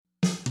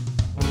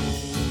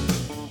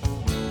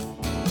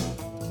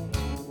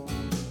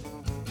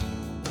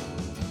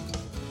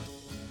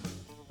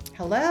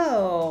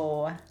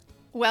Hello.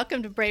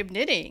 Welcome to Brave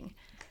Knitting.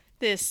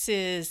 This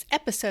is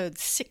episode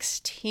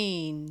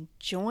 16,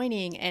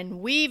 Joining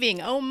and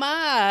Weaving. Oh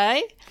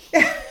my!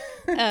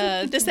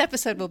 This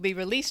episode will be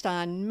released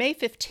on May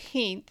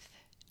 15th,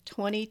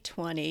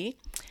 2020.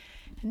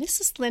 And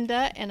this is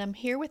Linda, and I'm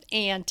here with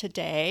Anne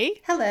today.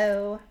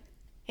 Hello.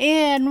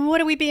 And what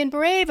are we being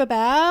brave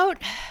about?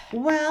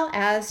 Well,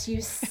 as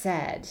you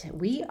said,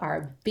 we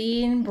are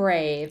being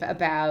brave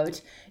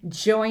about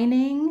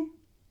joining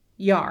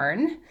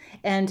yarn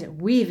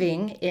and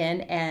weaving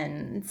in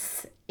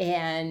ends.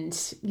 And,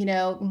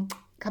 a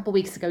couple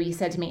weeks ago you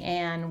said to me,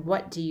 Anne,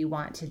 what do you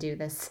want to do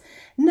this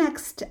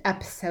next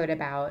episode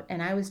about?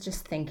 And I was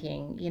just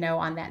thinking,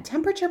 on that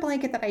temperature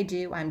blanket that I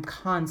do, I'm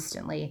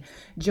constantly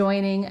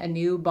joining a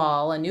new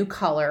ball, a new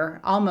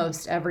color,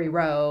 almost every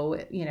row,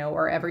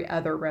 or every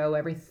other row,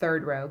 every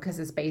third row, because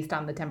it's based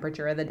on the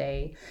temperature of the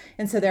day.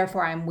 And so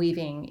therefore I'm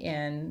weaving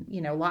in,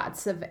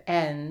 lots of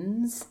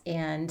ends.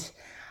 And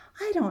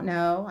I don't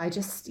know. I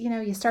just,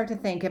 you start to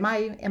think, am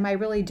I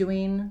really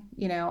doing,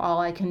 all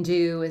I can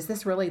do? Is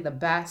this really the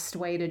best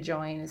way to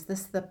join? Is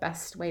this the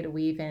best way to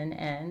weave in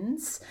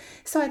ends?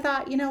 So I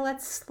thought,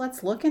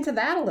 let's look into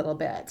that a little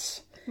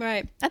bit.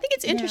 Right. I think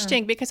it's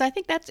interesting because I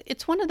think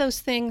it's one of those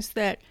things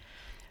that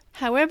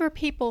however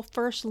people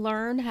first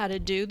learn how to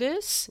do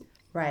this,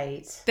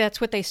 right,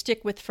 that's what they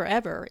stick with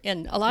forever.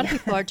 And a lot of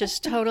people are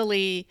just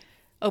totally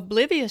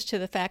oblivious to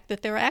the fact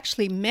that there are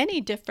actually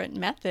many different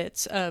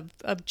methods of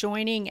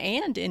joining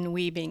and in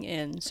weaving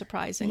in,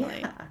 surprisingly.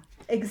 Yeah,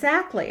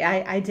 exactly.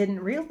 I didn't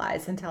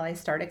realize until I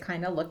started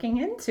kind of looking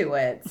into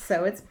it.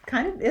 So it's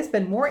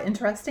been more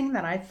interesting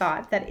than I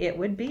thought that it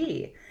would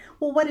be.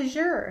 Well, what is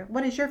your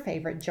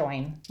favorite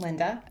join,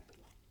 Linda?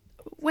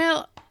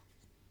 Well,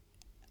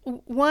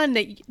 one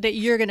that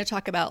you're going to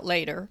talk about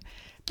later,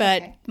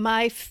 but okay.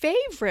 My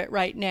favorite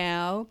right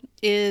now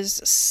is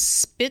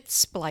spit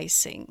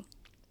splicing.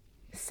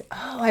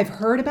 Oh, I've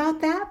heard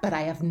about that, but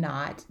I have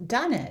not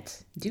done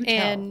it. Do tell.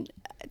 And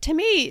to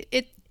me,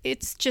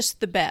 it's just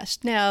the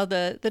best. Now,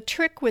 the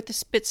trick with the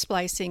spit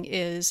splicing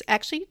is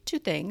actually two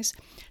things.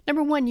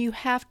 Number one, you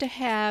have to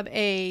have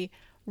a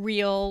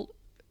real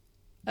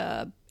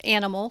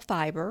animal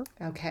fiber.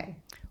 Okay.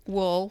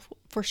 Wool,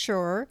 for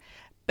sure,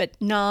 but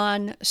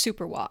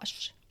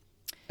non-superwash.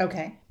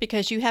 Okay.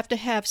 Because you have to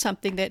have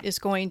something that is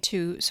going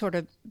to sort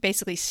of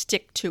basically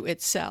stick to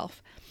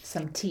itself.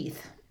 Some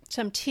teeth.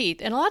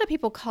 And a lot of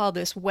people call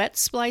this wet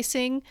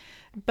splicing,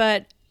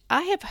 but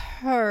I have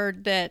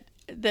heard that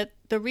the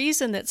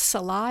reason that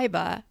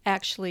saliva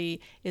actually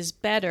is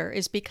better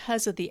is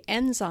because of the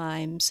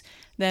enzymes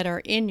that are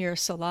in your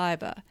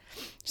saliva.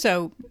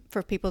 So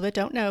for people that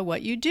don't know,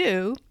 what you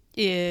do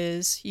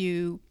is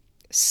you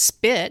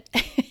spit.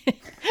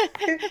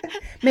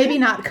 Maybe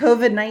not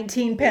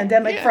COVID-19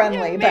 pandemic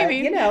friendly, but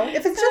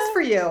if it's just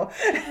for you.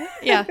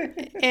 Yeah.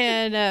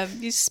 And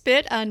you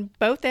spit on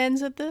both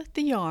ends of the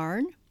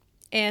yarn.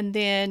 And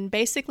then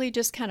basically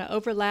just kind of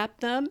overlap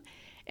them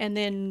and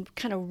then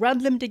kind of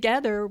rub them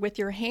together with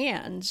your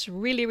hands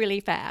really, really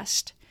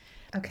fast.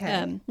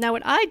 Okay. Now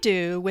what I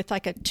do with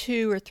like a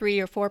 2 or 3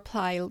 or 4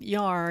 ply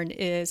yarn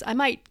is I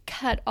might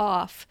cut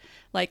off,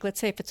 like let's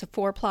say if it's a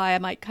 4 ply, I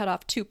might cut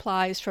off 2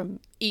 plies from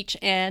each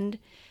end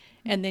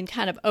and then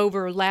kind of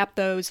overlap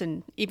those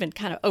and even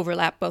kind of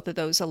overlap both of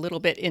those a little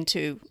bit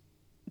into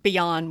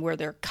beyond where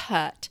they're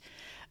cut.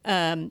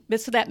 But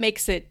so that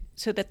makes it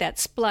so that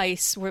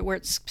splice, where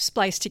it's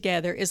spliced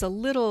together, is a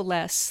little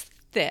less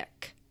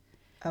thick.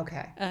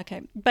 Okay.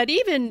 But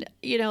even,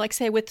 like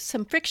say with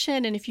some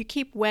friction, and if you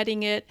keep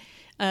wetting it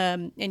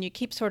and you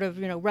keep sort of,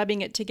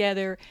 rubbing it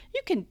together,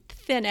 you can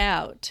thin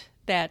out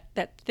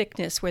that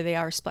thickness where they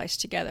are spliced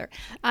together.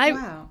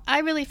 Wow. I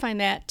really find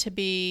that to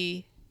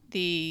be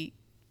the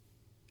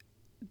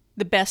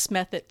best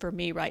method for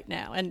me right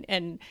now.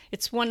 And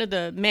it's one of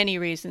the many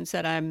reasons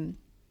that I'm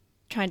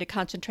trying to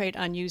concentrate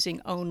on using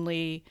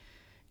only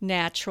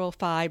natural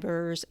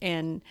fibers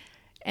and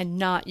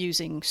not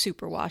using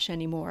superwash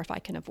anymore if I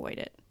can avoid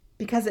it.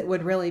 Because it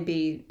would really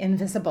be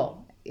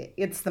invisible.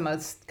 It's the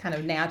most kind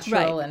of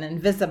natural and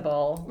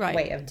invisible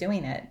way of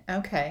doing it.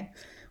 Okay.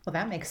 Well,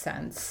 that makes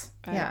sense.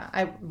 Right.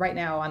 Yeah. Right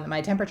now on my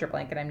temperature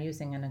blanket, I'm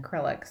using an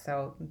acrylic.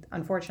 So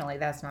unfortunately,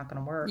 that's not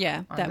going to work.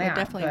 Yeah, that would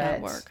definitely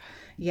not work.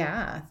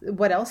 Yeah.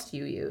 What else do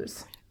you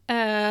use?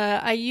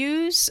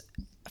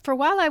 For a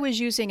while I was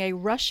using a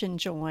Russian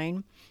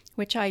join,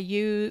 which I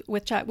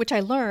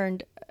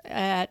learned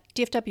at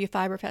DFW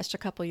Fiberfest a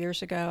couple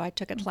years ago. I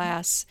took a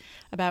class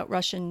about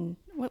Russian.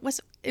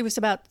 It was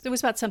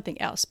about something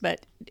else,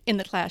 but in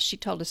the class she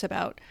told us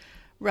about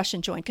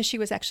Russian join because she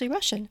was actually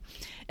Russian.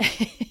 I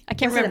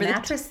can't remember. Was it a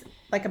mattress,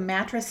 like a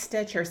mattress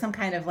stitch, or some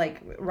kind of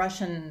like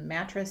Russian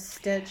mattress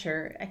stitch,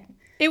 or?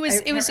 It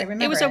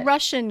was a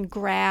Russian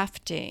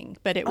grafting,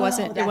 but it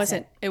wasn't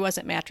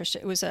mattress.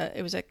 It was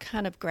a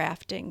kind of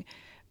grafting,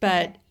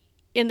 but. Okay.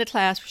 In the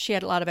class, she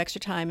had a lot of extra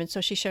time, and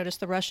so she showed us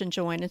the Russian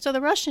join. And so the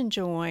Russian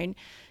join,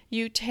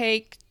 you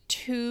take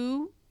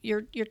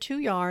your 2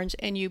 yarns,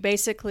 and you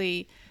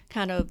basically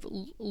kind of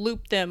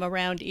loop them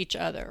around each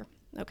other.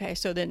 Okay,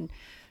 so then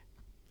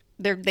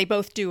they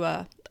both do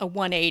a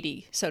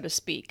 180, so to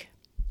speak.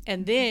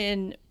 And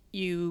then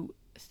you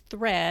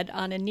thread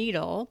on a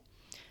needle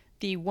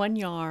the one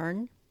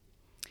yarn,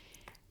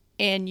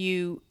 and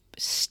you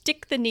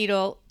stick the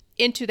needle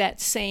into that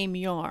same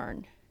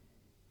yarn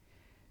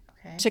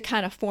to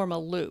kind of form a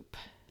loop.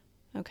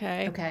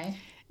 Okay.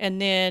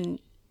 And then,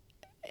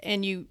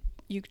 you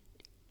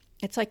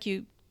it's like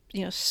you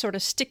sort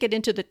of stick it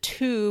into the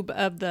tube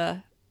of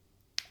the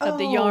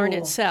yarn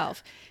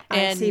itself.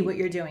 And I see what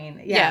you're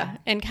doing. Yeah.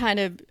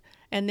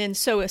 And then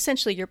so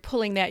essentially you're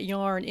pulling that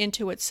yarn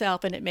into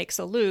itself, and it makes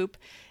a loop,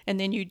 and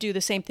then you do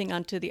the same thing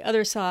onto the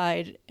other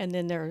side, and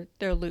then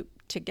they're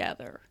looped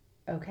together.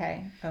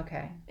 Okay.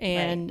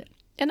 And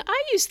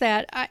I use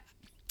that. I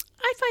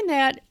find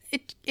that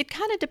it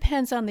kind of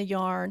depends on the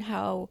yarn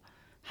how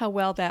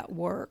well that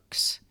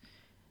works.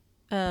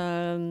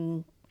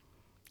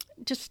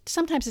 Just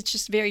sometimes it's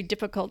just very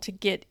difficult to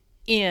get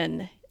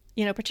in,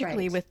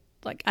 particularly with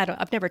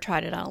I've never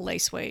tried it on a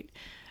lace weight.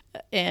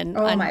 And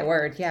my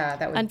word, yeah,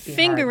 that would on be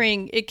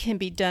fingering hard. It can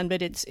be done,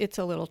 but it's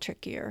a little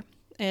trickier.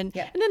 And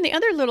then the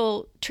other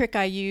little trick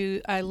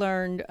I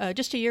learned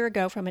just a year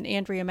ago from an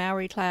Andrea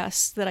Mowry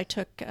class that I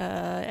took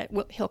at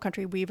Hill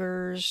Country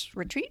Weavers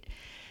Retreat,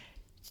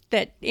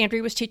 that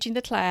Andrea was teaching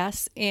the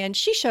class, and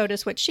she showed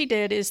us what she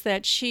did is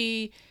that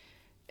she,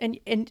 and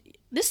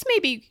this may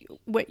be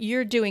what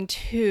you're doing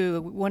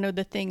too, one of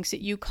the things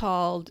that you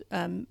called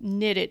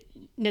knit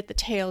the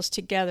tails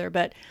together,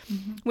 but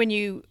when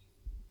you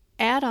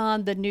add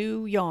on the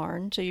new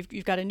yarn, so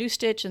you've got a new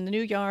stitch and the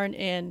new yarn,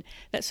 and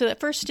that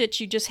first stitch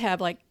you just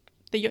have like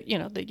the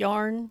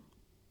yarn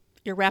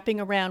you're wrapping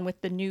around with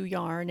the new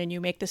yarn, and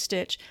you make the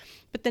stitch.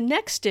 But the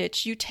next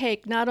stitch you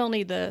take not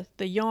only the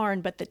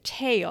yarn but the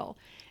tail,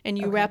 and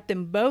you wrap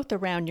them both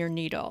around your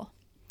needle.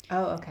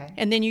 Oh, okay.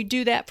 And then you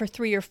do that for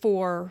 3 or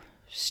 4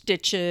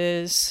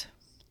 stitches,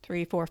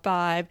 3, 4,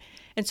 5,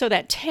 and so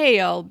that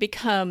tail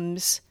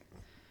becomes.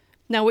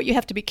 Now what you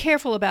have to be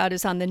careful about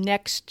is on the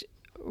next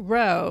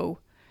row,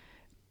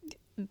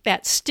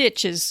 that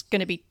stitch is going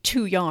to be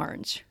 2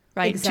 yarns,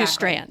 right? Exactly. 2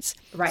 strands.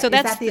 Right. So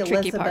that's is that the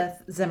tricky Elizabeth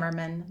part.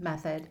 Zimmerman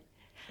method?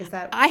 Is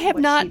that I have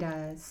what not. she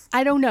does?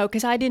 I don't know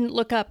because I didn't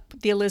look up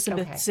the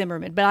Elizabeth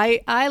Zimmerman,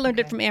 but I learned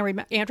it from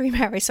Andrea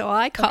Mowry, so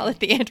I call it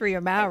the Andrea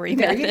Mowry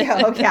There method. you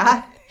go.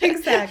 Yeah,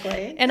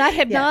 exactly. And I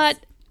have not.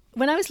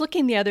 When I was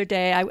looking the other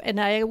day,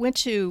 I went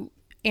to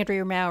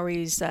Andrea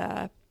Mowry's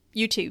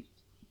YouTube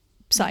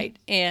site,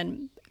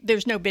 and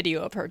there's no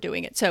video of her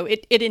doing it. So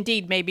it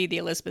indeed may be the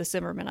Elizabeth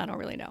Zimmerman. I don't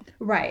really know.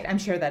 Right. I'm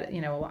sure that,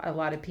 a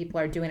lot of people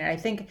are doing it. I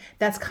think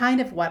that's kind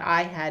of what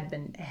I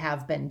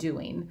have been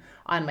doing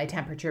on my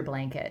temperature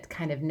blanket,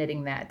 kind of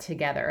knitting that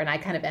together. And I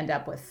kind of end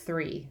up with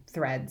 3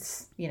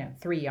 threads,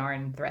 3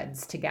 yarn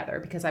threads together,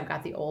 because I've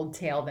got the old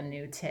tail, the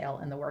new tail,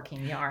 and the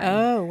working yarn.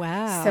 Oh,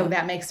 wow. So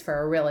that makes for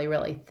a really,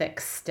 really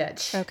thick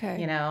stitch. Okay.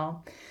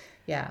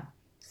 Yeah.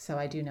 So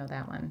I do know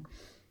that one.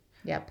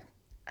 Yep.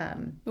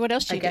 What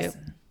else do you do?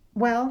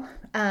 Well,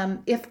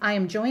 if I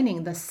am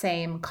joining the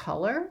same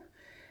color,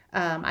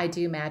 I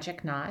do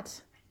magic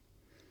knot.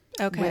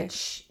 Okay.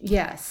 Which,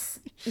 yes.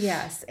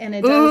 And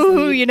it does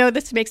Ooh,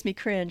 this makes me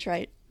cringe,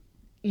 right?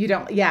 You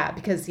don't,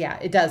 because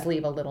it does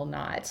leave a little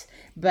knot.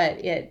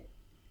 But it,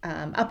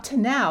 up to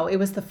now, it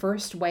was the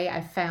first way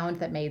I found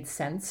that made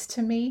sense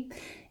to me.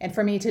 And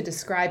for me to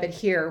describe it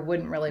here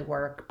wouldn't really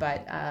work,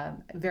 but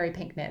Very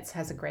Pink Knits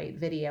has a great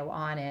video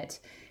on it.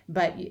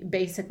 But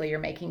basically, you're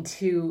making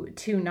two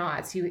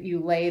knots. You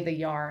lay the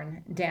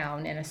yarn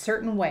down in a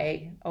certain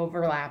way,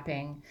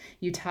 overlapping.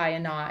 You tie a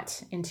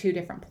knot in 2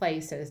 different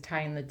places,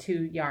 tying the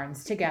 2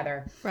 yarns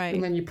together. Right.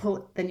 And then you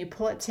pull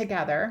it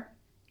together,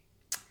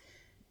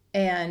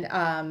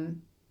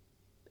 and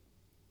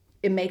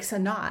it makes a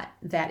knot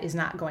that is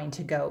not going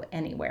to go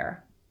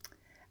anywhere.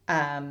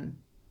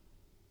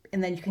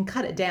 And then you can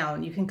cut it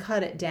down. You can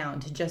cut it down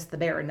to just the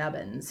bare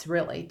nubbins,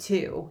 really,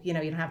 too. You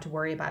don't have to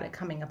worry about it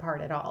coming apart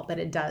at all, but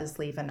it does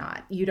leave a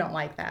knot. You don't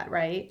like that,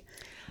 right?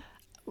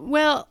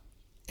 Well,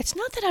 it's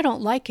not that I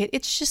don't like it.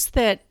 It's just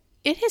that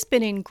it has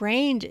been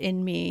ingrained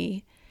in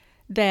me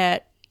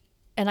that,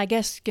 and I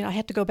guess, I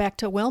have to go back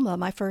to Wilma,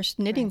 my first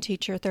knitting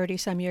teacher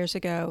 30-some years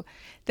ago,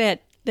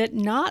 that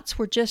knots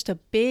were just a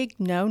big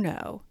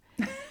no-no.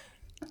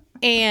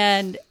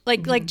 And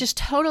like just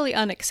totally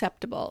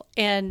unacceptable.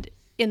 And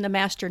in the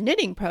master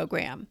knitting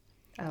program,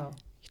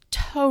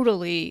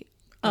 totally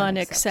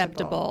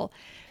unacceptable.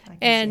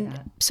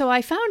 And so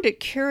I found it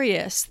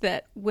curious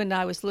that when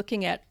I was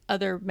looking at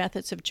other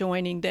methods of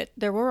joining, that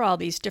there were all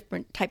these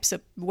different types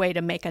of way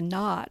to make a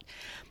knot.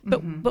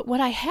 But what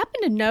I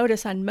happened to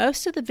notice on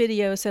most of the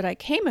videos that I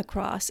came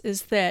across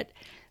is that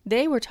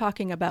they were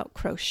talking about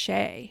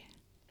crochet.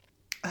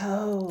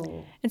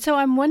 Oh. And so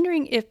I'm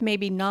wondering if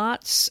maybe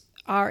knots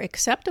are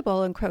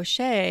acceptable in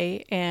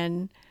crochet,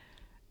 and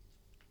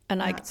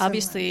I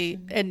obviously,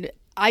 and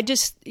I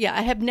just,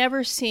 I have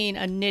never seen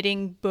a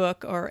knitting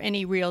book or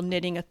any real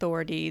knitting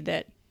authority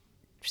that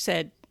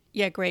said,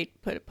 yeah, great,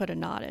 put a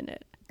knot in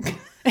it.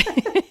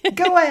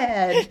 Go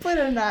ahead, put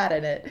a knot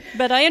in it.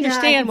 But I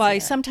understand why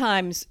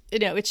sometimes,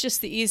 it's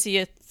just the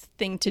easiest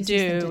thing to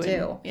easiest do. thing to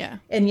do. Yeah.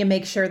 And you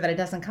make sure that it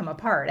doesn't come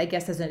apart. I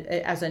guess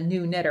as a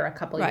new knitter a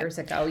couple years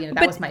ago,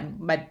 that was my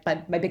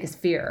biggest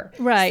fear.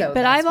 Right. So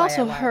but that's I've why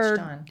also I latched heard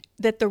on.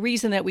 that the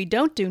reason that we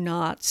don't do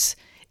knots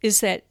is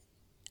that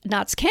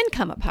knots can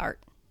come apart.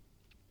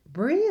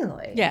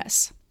 Really?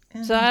 Yes.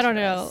 So I don't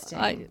know.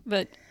 Interesting.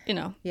 But,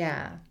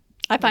 Yeah.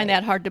 I find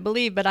that hard to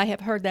believe, but I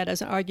have heard that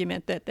as an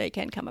argument that they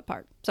can come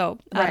apart. So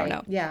I don't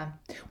know. Yeah.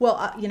 Well,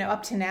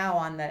 up to now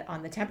on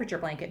the temperature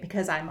blanket,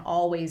 because I'm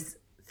always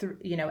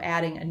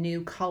adding a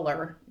new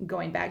color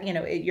going back.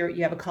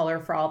 You have a color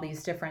for all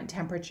these different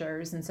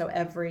temperatures, and so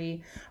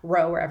every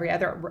row or every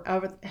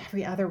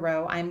other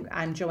row,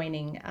 I'm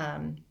joining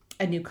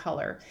a new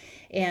color,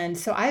 and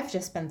so I've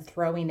just been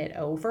throwing it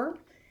over.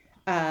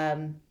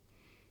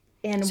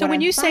 And so when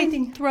you say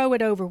throw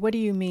it over, what do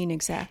you mean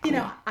exactly?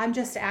 I'm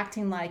just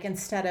acting like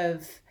instead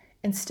of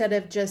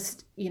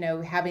just,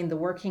 having the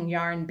working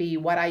yarn be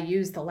what I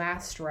used the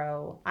last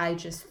row, I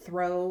just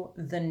throw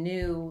the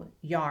new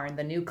yarn,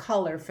 the new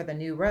color for the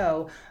new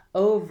row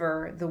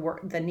over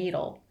the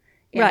needle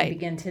and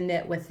begin to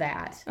knit with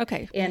that.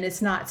 Okay. And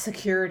it's not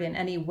secured in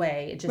any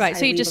way. It just, right.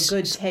 So you leave just a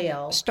good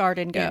tail. Start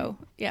and go.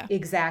 Yeah.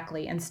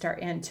 Exactly. And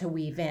start to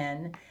weave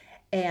in.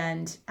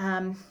 And,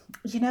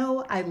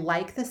 I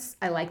like this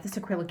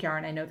acrylic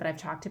yarn. I know that I've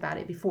talked about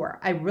it before.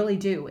 I really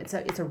do. It's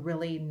a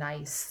really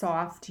nice,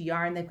 soft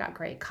yarn. They've got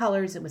great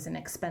colors. It was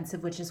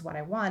inexpensive, which is what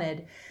I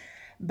wanted.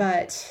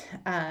 But,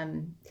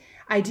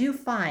 I do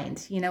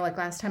find, like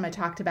last time I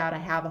talked about, I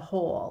have a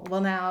hole.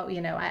 Well, now,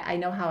 I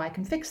know how I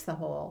can fix the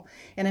hole,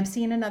 and I'm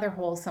seeing another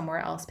hole somewhere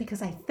else,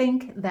 because I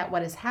think that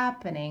what is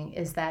happening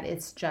is that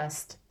it's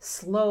just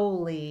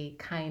slowly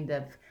kind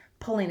of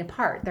pulling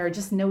apart. There are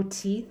just no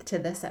teeth to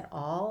this at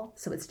all.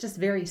 So it's just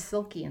very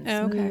silky and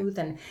smooth,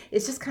 and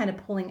it's just kind of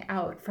pulling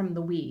out from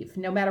the weave.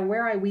 No matter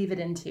where I weave it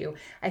into,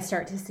 I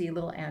start to see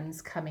little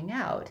ends coming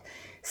out.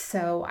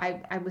 So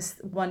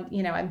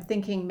I'm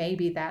thinking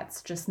maybe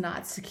that's just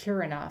not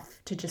secure enough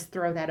to just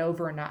throw that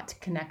over and not to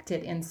connect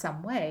it in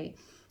some way.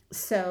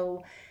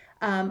 So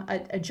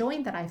a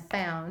join that I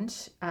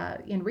found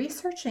in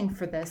researching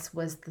for this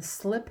was the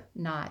slip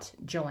knot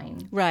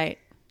join. Right.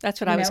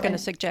 That's what I was going to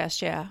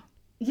suggest. Yeah.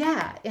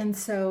 Yeah, and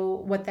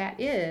so what that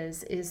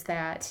is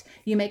that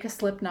you make a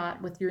slip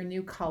knot with your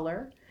new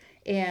color,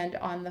 and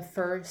on the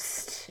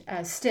first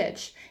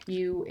stitch,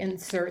 you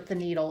insert the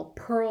needle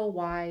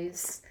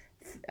purlwise,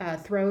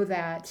 throw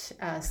that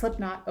slip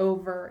knot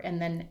over,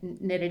 and then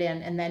knit it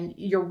in, and then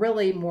you're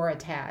really more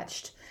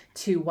attached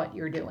to what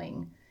you're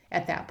doing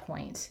at that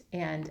point.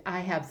 And I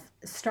have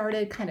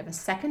started kind of a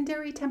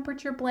secondary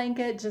temperature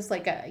blanket, just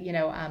like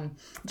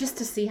just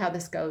to see how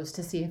this goes,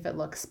 to see if it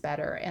looks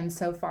better. And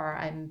so far,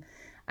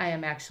 I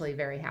am actually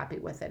very happy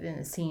with it, and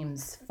it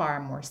seems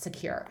far more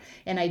secure.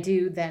 And I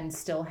do then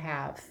still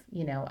have,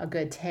 a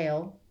good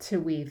tail to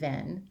weave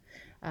in,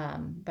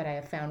 but I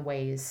have found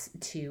ways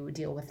to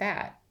deal with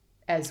that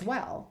as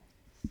well.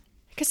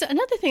 Because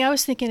another thing I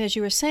was thinking as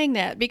you were saying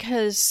that,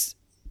 because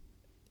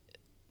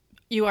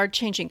you are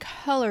changing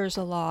colors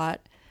a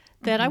lot,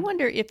 that I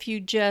wonder if you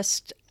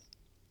just,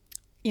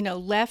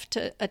 left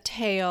a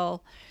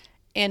tail,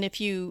 and if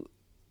you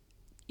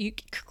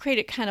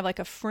created kind of like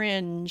a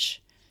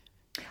fringe.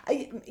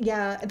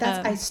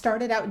 I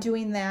started out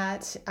doing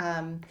that.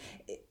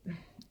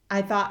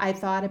 I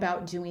thought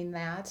about doing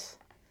that,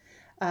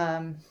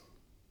 and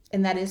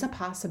that is a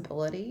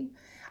possibility.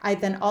 I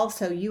then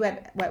also, you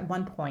at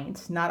one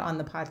point, not on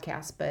the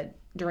podcast, but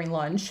during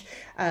lunch,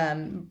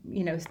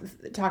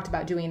 talked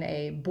about doing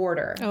a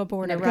border. Oh,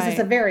 border, because right. it's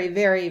a very,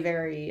 very,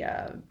 very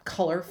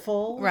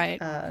colorful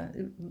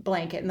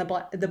blanket, and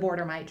the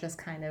border might just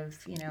kind of,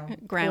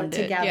 ground pull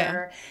it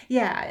together.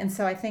 Yeah, and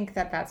so I think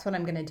that's what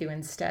I'm going to do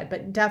instead.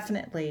 But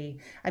definitely,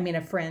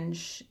 a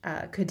fringe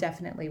could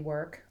definitely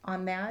work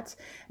on that.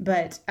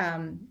 But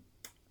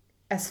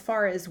as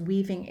far as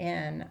weaving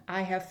in,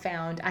 I have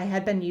found I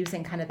had been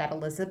using kind of that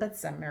Elizabeth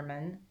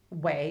Zimmerman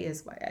way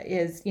is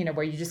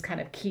where you just kind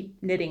of keep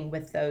knitting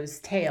with those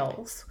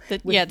tails. The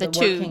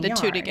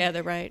two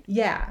together, right?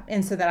 Yeah,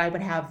 and so that I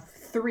would have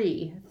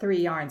three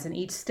yarns in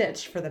each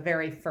stitch for the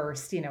very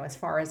first, as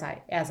far as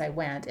I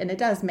went, and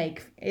it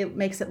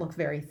makes it look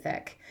very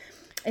thick.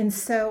 And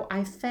so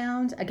I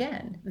found,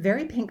 again,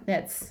 Very Pink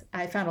Knits.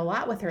 I found a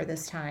lot with her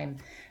this time.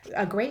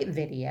 A great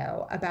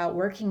video about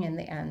working in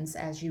the ends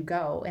as you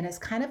go. And it's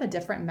kind of a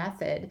different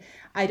method.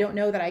 I don't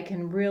know that I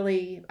can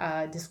really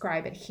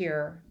describe it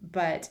here,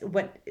 but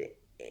what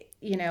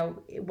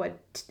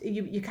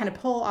you kind of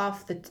pull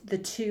off the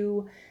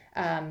two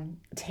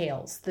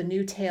tails, the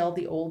new tail,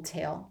 the old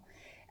tail,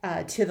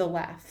 to the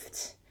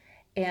left.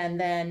 And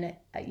then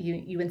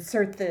you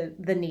insert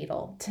the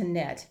needle to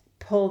knit.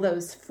 Pull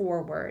those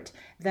forward,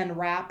 then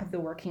wrap the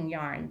working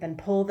yarn, then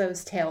pull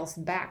those tails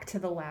back to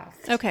the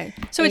left. Okay.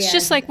 So it's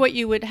just like how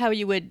you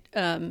would,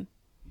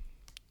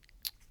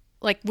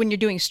 like when you're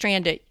doing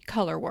stranded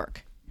color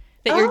work.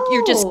 that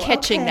you're just Oh,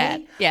 catching okay.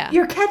 that. Yeah.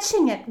 You're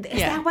catching it. Is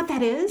Yeah. that what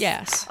that is?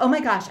 Yes. Oh my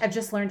gosh, I've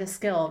just learned a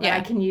skill that Yeah.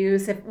 I can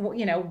use if,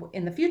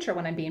 in the future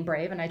when I'm being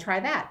brave and I try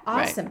that.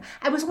 Right. Awesome.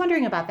 I was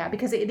wondering about that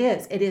because it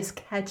is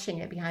catching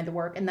it behind the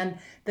work. And then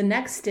the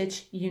next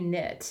stitch you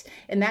knit,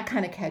 and that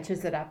kind of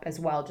catches it up as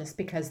well, just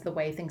because the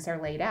way things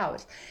are laid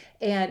out.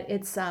 And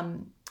it's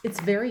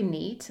very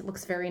neat. It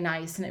looks very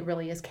nice, and it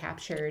really is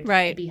captured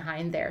Right.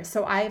 behind there.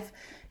 So I'm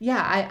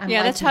Yeah,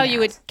 that's liking how you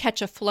would that.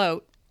 catch a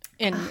float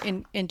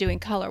in doing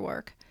color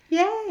work.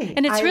 Yay.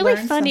 And it's I really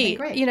learned funny,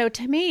 something great.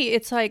 to me,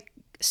 it's like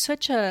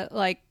such a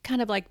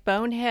kind of like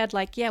bonehead,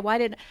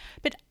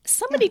 but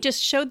somebody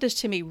just showed this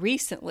to me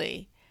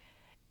recently.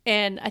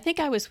 And I think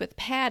I was with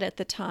Pat at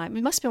the time.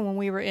 It must have been when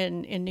we were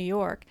in New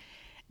York.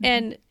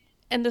 And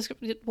this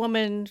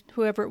woman,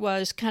 whoever it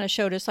was, kind of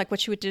showed us like what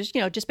she would do,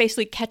 just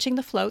basically catching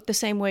the float the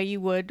same way you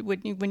would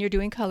when you're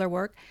doing color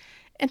work.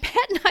 And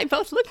Pat and I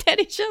both looked at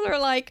each other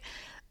like,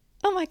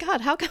 oh my God,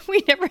 how come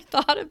we never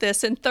thought of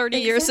this in 30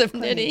 years of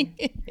knitting?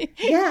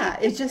 Yeah,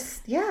 it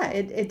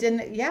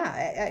didn't,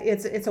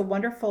 it's a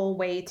wonderful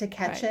way to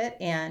catch Right. it,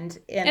 and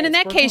And in it's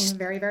that working case,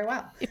 very, very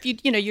well. if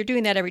you're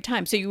doing that every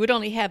time, so you would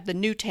only have the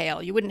new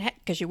tail. You wouldn't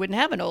because you wouldn't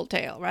have an old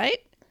tail, right?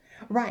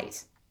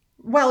 Right.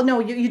 Well, no,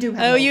 you do have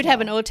Oh, an old you'd tail.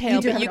 have an old tail,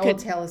 You do but have you an old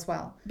could- tail as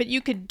well. But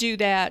you could do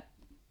that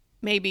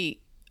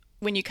maybe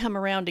when you come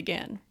around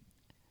again.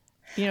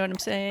 You know what I'm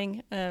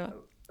saying?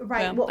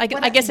 Right. Well, I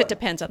guess it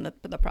depends on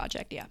the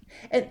project, yeah.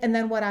 And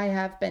then what I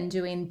have been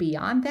doing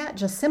beyond that,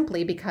 just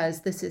simply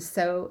because this is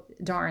so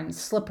darn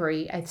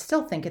slippery, I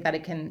still think that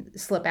it can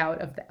slip out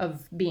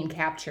of being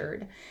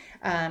captured.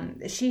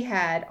 She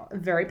had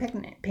very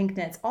pink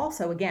knits.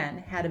 Also, again,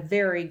 had a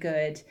very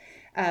good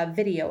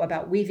video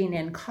about weaving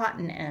in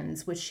cotton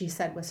ends, which she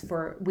said was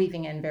for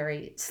weaving in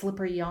very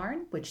slippery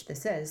yarn, which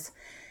this is.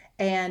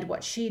 And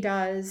what she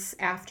does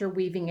after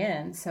weaving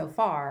in so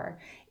far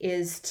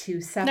is to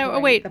separate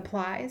wait. the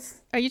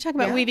plies. Are you talking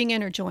about Yeah. weaving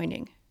in or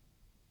joining?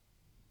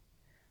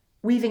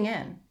 Weaving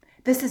in.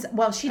 This is,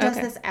 well, she does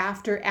Okay. this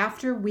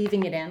after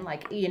weaving it in,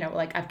 like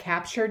I've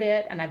captured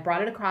it and I've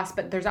brought it across,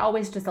 but there's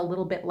always just a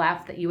little bit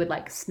left that you would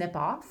like snip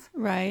off.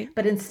 Right.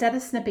 But instead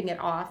of snipping it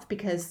off,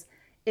 because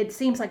it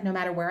seems like no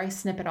matter where I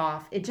snip it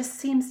off, it just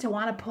seems to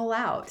want to pull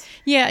out.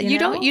 Yeah, you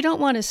know? you don't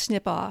want to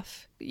snip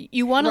off.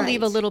 You want to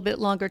leave a Right. little bit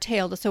longer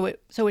tail so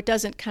it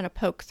doesn't kind of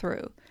poke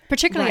through,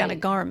 particularly on a Right.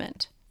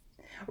 garment.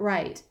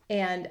 Right.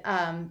 And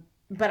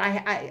but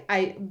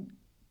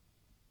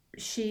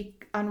she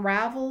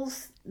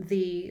unravels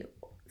the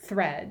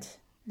thread,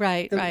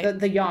 Right, right.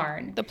 the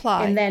yarn, The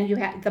ply. and then you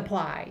have the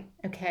ply.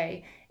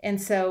 Okay.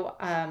 And so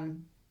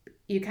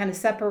you kind of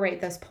separate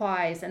those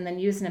plies and then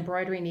use an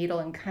embroidery needle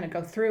and kind of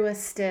go through a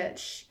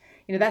stitch.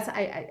 That's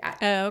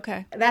Oh,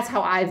 okay. that's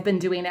how I've been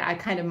doing it. I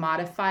kind of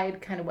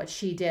modified kind of what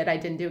she did. I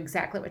didn't do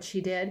exactly what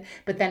she did,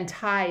 but then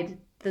tied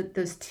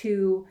those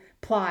two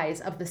plies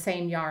of the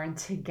same yarn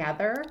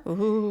together.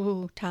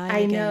 Ooh, time I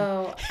again.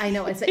 know.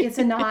 It's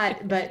a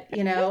knot, but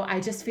I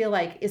just feel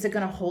like, is it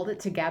going to hold it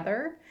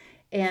together?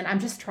 And I'm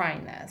just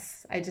trying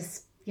this. I'm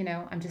just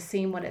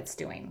seeing what it's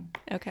doing.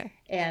 Okay.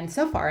 And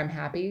so far I'm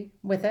happy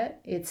with it.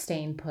 It's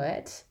staying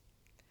put.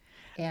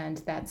 And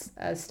that's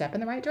a step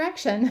in the right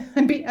direction.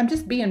 I'm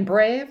just being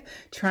brave,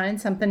 trying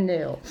something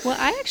new. Well,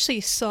 I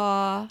actually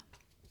saw,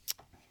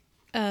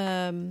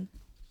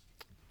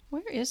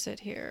 where is it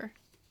here?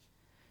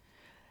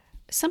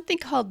 Something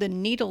called the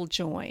needle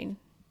join.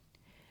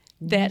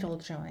 Needle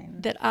join.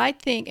 That I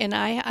think, and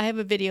I have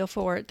a video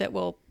for it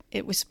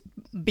it was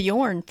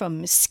Bjorn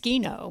from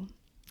Skino.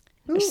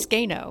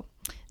 Skano.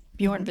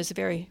 Bjorn was a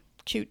very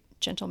cute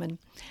gentleman.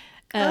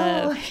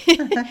 But,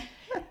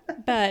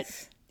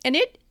 and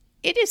it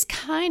is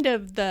kind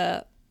of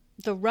the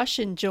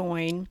Russian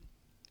join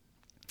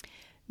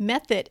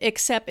method,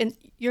 except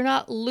you're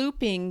not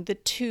looping the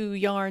two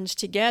yarns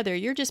together.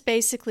 You're just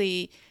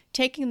basically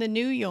taking the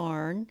new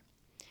yarn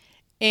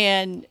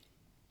and,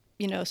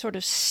 sort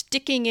of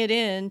sticking it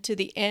in to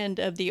the end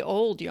of the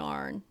old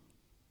yarn,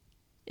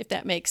 if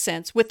that makes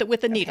sense, with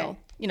the needle.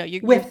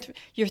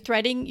 You're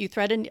threading. You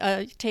thread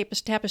a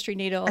tapestry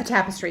needle. A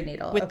tapestry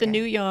needle. With the okay.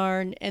 new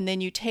yarn, and then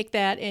you take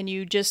that and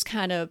you just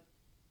kind of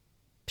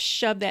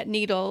shove that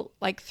needle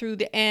like through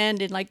the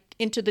end and like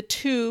into the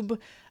tube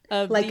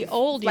of the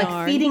old yarn.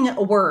 Like feeding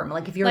a worm.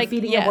 Like if you're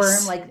feeding a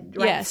worm,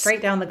 like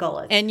straight down the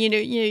gullet. And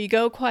you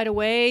go quite a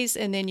ways,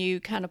 and then you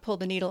kind of pull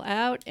the needle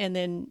out, and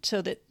then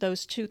so that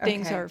those two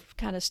things Okay. are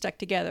kind of stuck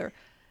together.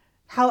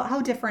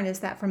 How different is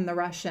that from the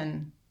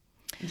Russian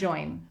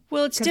join?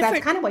 Well, it's 'Cause different.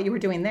 that's kind of what you were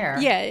doing there.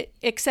 Yeah,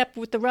 except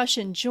with the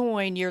Russian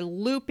join, you're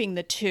looping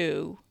the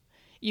two.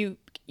 You're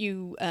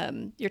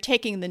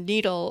taking the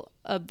needle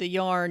of the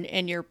yarn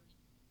and you're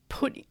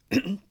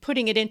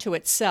putting it into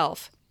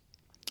itself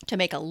to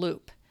make a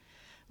loop.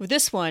 With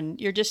this one,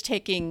 you're just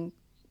taking,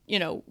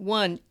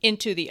 one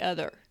into the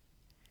other.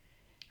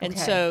 And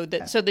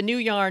Okay. so the new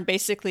yarn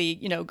basically,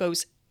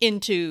 goes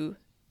into,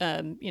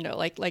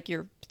 like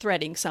you're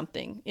threading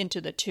something into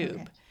the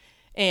tube. Okay.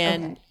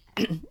 And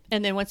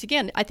and then once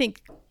again, I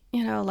think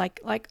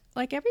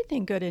like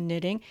everything good in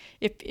knitting,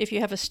 if you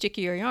have a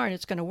stickier yarn,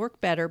 it's going to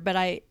work better. But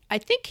I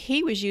think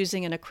he was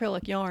using an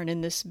acrylic yarn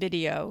in this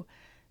video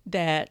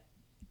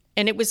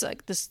and it was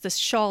like this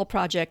shawl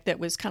project that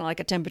was kind of like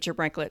a temperature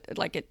bracelet,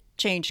 like it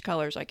changed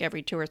colors like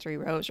every 2 or 3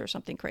 rows or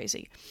something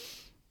crazy.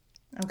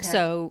 Okay.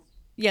 So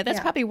yeah,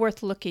 that's probably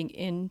worth looking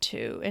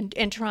into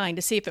and trying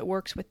to see if it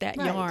works with that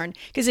yarn.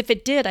 Because if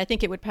it did, I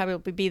think it would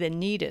probably be the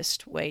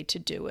neatest way to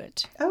do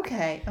it.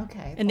 Okay.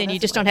 And then you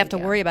just don't have to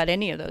worry about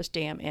any of those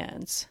damn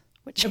ends.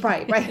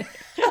 Right.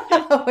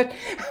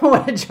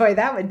 What a joy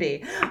that would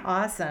be.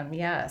 Awesome.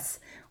 Yes.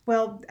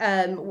 Well,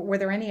 were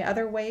there any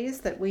other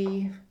ways that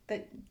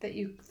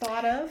you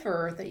thought of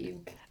or that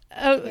you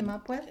came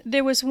up with?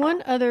 There was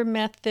one other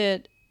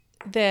method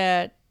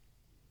that.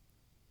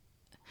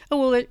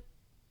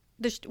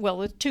 There's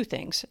 2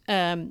 things.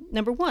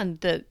 Number one,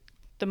 the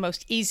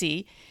most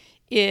easy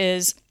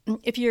is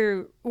if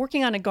you're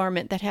working on a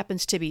garment that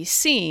happens to be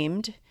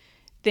seamed,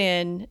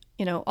 then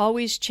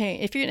always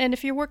change.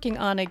 If you're working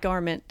on a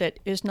garment that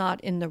is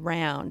not in the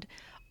round,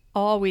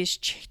 always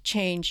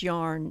change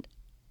yarn.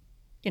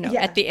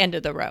 At the end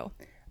of the row.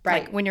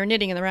 Right. Like when you're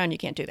knitting in the round, you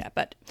can't do that.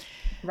 But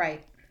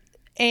right.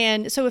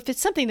 And so if it's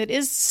something that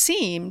is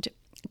seamed,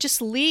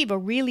 just leave a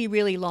really,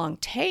 really long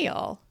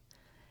tail,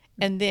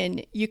 and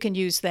then you can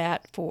use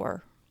that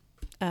for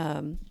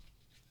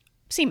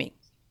seaming.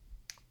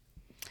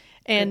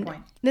 And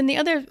then the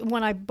other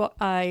one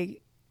I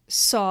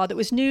saw that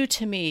was new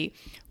to me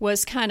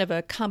was kind of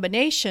a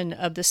combination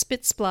of the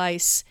spit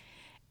splice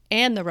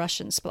and the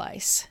Russian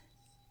splice,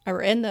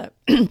 and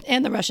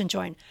the Russian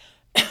join.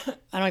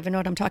 I don't even know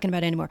what I'm talking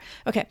about anymore.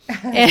 Okay.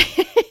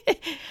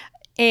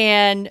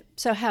 And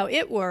so how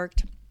it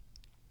worked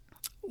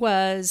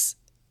was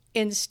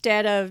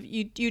instead of,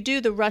 you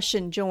do the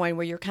Russian join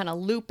where you're kind of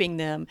looping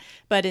them,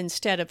 but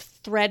instead of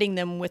threading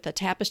them with a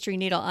tapestry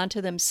needle onto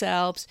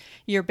themselves,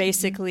 you're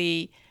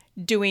basically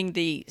doing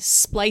the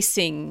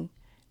splicing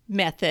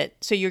method.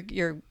 So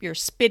you're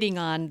spitting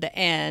on the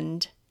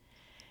end.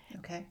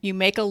 Okay. You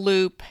make a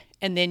loop,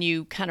 and then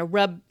you kind of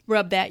rub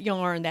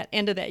that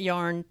end of that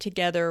yarn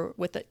together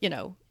with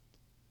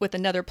with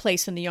another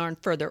place in the yarn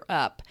further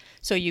up.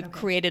 So you've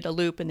created a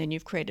loop, and then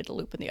you've created a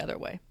loop in the other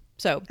way.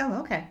 So.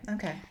 Oh, okay.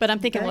 But I'm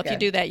thinking, if you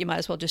do that, you might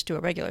as well just do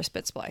a regular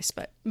spit splice.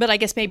 But I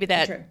guess maybe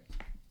that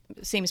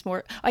seems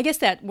more. I guess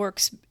that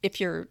works if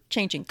you're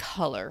changing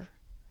color.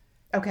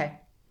 Okay.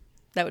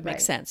 That would make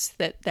sense.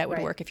 That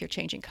would work if you're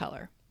changing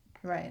color.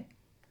 Right.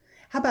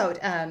 How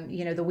about,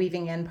 the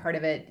weaving in part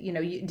of it?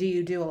 Do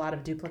you do a lot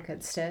of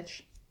duplicate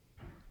stitch?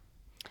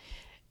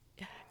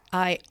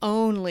 I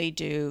only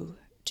do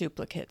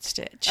duplicate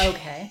stitch.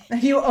 Okay.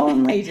 You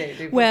only do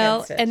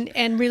duplicate stitch.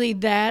 And really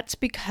that's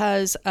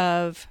because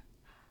of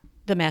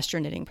the Master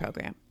Knitting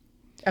Program.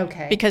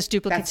 Okay. Because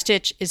duplicate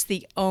stitch is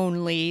the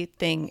only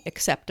thing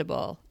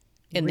acceptable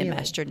in the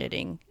Master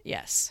Knitting.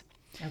 Yes.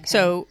 Okay.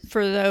 So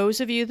for those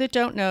of you that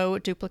don't know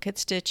what duplicate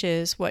stitch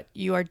is, what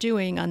you are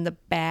doing on the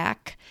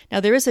back.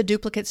 Now there is a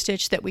duplicate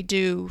stitch that we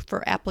do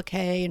for applique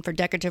and for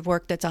decorative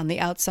work that's on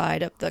the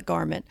outside of the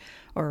garment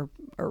or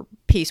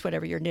piece,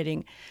 whatever you're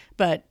knitting.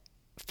 But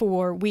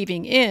for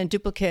weaving in,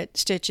 duplicate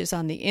stitch is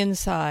on the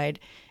inside.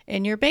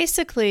 And you're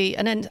basically,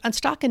 and then on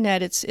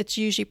stockinette, it's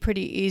usually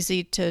pretty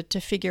easy to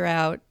figure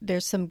out.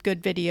 There's some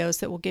good videos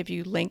that will give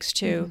you links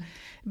to.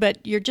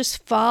 But you're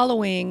just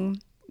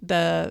following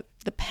the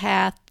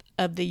path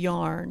of the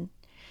yarn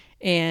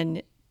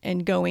and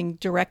going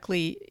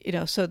directly,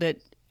 so that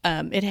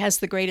it has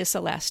the greatest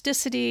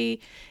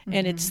elasticity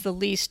and it's the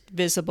least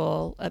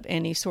visible of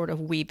any sort of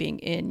weaving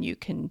in you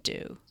can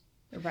do.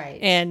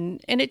 Right.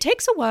 And it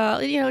takes a while.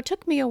 It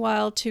took me a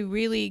while to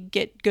really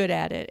get good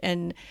at it.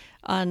 And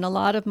on a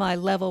lot of my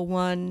level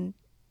 1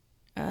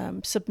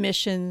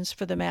 submissions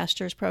for the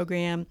master's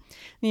program,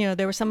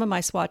 there were some of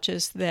my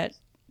swatches that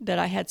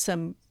I had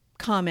some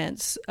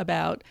comments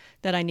about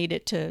that I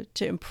needed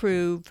to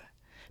improve,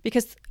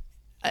 because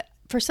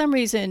for some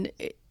reason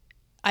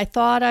I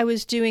thought I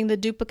was doing the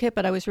duplicate,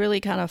 but I was really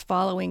kind of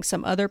following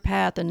some other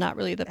path and not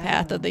really the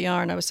path of the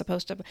yarn I was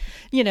supposed to.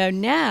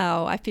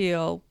 Now I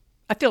feel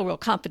real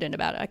confident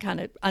about it. I kind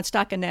of, on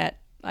stockinette,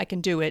 I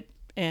can do it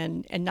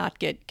and not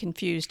get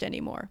confused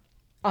anymore.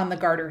 On the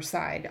garter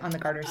side, on the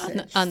garter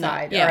stitch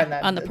side, or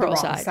on the purl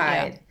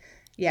side.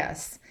 Yeah.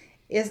 Yes.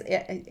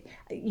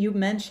 You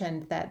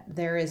mentioned that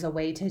there is a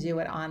way to do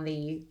it on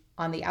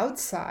the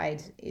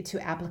outside to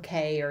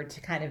applique or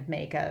to kind of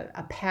make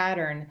a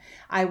pattern.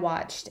 I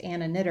watched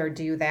Anna Knitter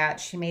do that.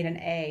 She made an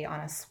A on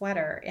a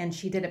sweater and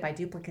she did it by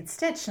duplicate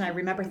stitch. And I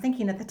remember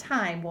thinking at the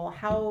time, well,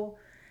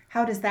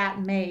 how does that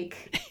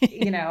make,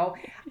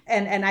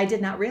 and I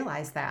did not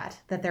realize that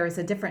there is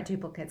a different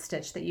duplicate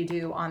stitch that you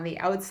do on the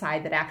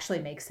outside that actually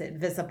makes it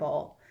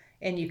visible.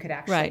 And you could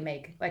actually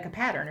make like a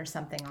pattern or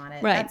something on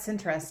it. Right. That's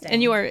interesting.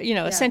 And you are,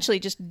 essentially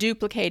just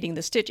duplicating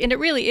the stitch. And it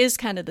really is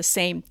kind of the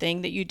same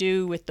thing that you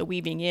do with the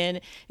weaving in.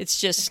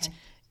 It's just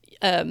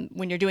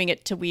when you're doing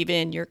it to weave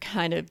in, you're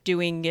kind of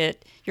doing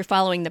it, you're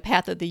following the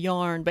path of the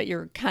yarn, but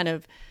you're kind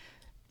of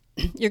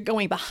you're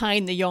going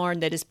behind the yarn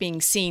that is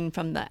being seen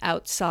from the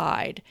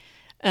outside.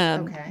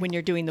 When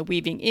you're doing the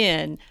weaving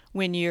in,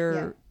 when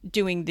you're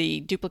doing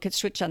the duplicate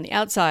stitch on the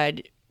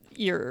outside,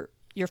 you're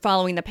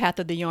following the path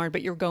of the yarn,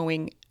 but you're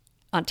going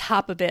on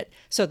top of it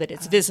so that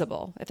it's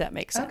visible, if that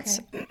makes sense.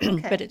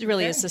 Okay. But it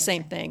really is the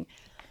same thing.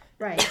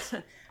 Right.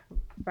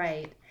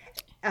 Right.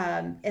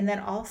 And then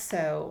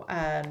also,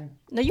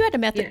 now you had a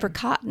method for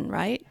cotton,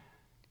 right?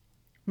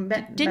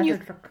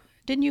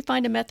 Didn't you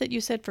find a method you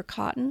said for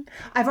cotton?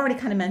 I've already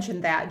kind of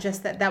mentioned that.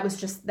 That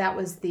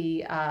was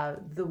the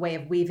way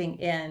of weaving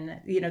in.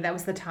 That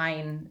was the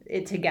tying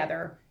it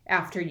together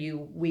after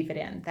you weave it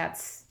in.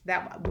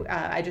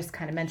 I just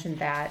kind of mentioned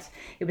that.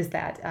 It was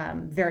that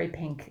Very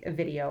Pink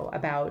video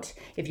about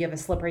if you have a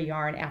slippery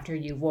yarn after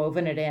you've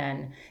woven it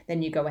in,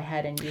 then you go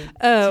ahead and you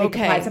take the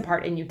plies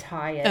apart and you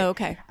tie it. Oh,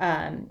 okay.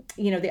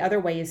 The other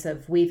ways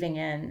of weaving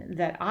in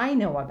that I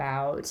know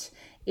about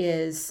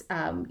is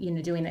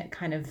doing it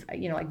kind of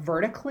like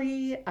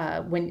vertically,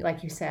 when,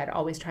 like you said,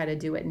 always try to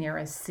do it near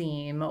a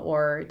seam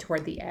or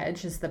toward the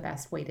edge is the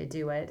best way to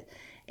do it.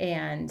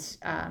 And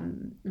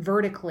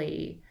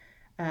vertically,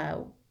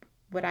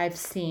 what I've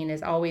seen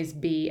is always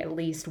be at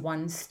least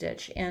one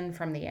stitch in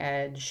from the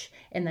edge,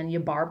 and then you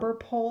barber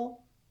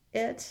pole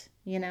it.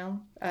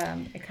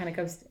 It kind of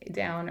goes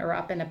down or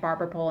up in a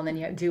barber pole, and then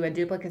you do a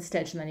duplicate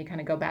stitch, and then you kind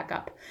of go back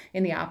up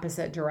in the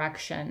opposite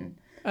direction.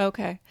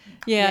 Okay.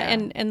 Yeah.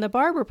 And the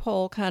barber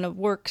pole kind of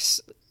works.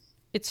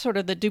 It's sort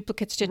of the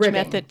duplicate stitch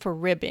method for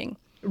ribbing.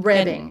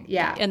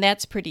 And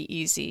that's pretty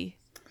easy.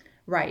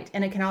 Right.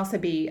 And it can also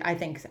be, I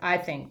think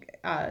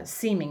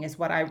seaming is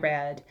what I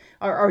read,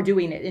 or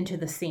doing it into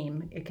the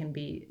seam. It can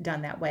be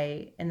done that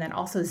way. And then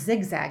also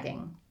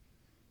zigzagging.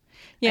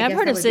 Yeah, I've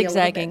heard of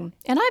zigzagging.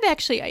 And I've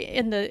actually,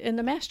 in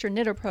the Master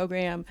Knitter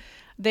program,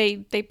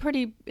 they're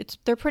pretty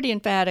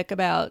emphatic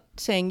about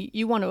saying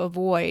you want to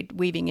avoid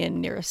weaving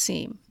in near a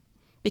seam.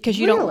 Because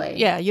you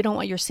don't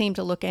want your seam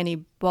to look any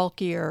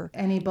bulkier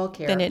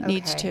than it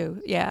needs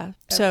to. Yeah.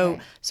 So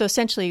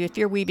essentially, if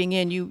you're weaving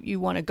in, you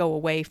want to go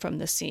away from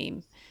the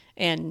seam,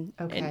 and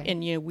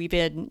you weave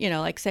in.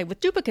 Like say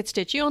with duplicate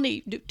stitch, you only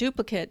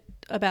duplicate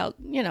about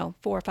 4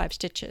 or 5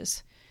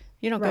 stitches.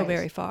 You don't go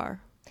very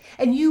far.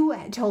 And you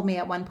told me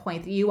at one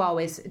point that you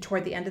always,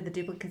 toward the end of the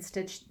duplicate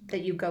stitch,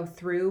 that you go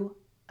through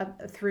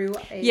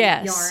a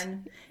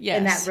yarn,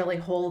 and that really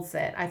holds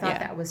it. I thought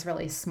that was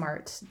really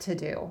smart to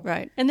do.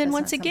 Right. And then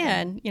once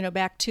again,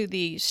 back to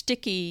the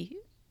sticky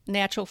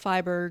natural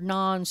fiber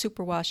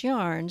non-superwash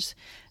yarns,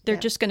 they're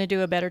just going to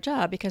do a better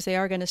job because they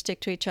are going to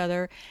stick to each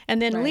other.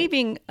 And then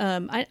leaving,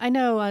 I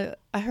know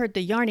I heard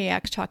the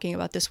Yarniacs talking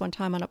about this one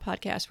time on a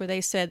podcast where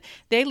they said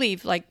they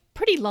leave like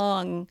pretty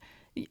long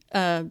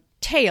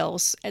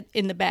tails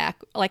in the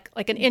back, like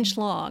an inch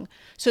long,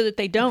 so that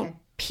they don't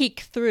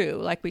peek through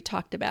like we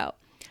talked about.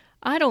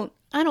 I don't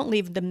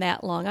leave them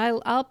that long.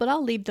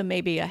 I'll leave them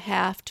maybe a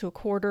half to a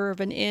quarter of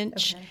an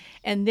inch,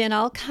 and then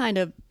I'll kind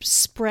of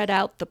spread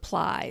out the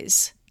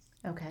plies.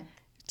 Okay.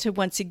 To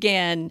once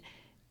again,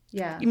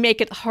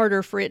 make it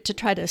harder for it to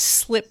try to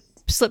slip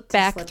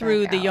back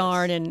through the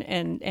yarn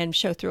and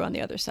show through on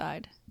the other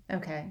side.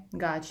 Okay,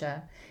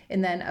 gotcha.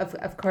 And then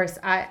of course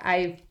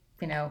I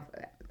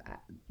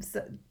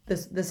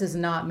this is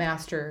not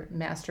master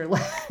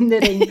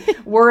knitting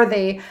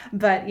worthy,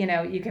 but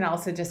you can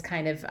also just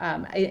kind of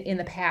in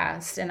the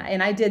past, and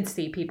I did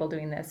see people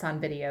doing this on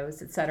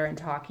videos, etc., and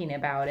talking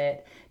about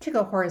it, to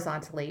go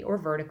horizontally or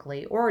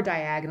vertically or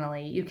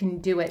diagonally. You can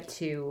do it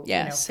to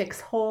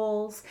fix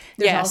holes.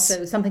 There's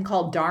also something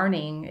called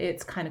darning.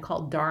 It's kind of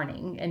called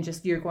darning, and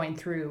just you're going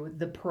through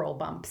the purl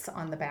bumps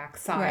on the back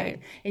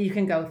side, and you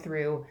can go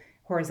through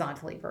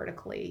horizontally,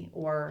 vertically,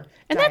 or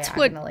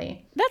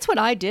diagonally. That's what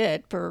I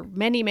did for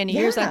many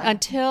years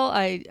until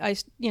I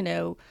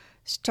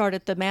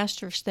started the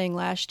master's thing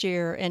last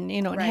year, and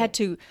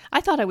I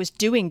thought I was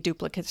doing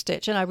duplicate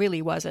stitch, and I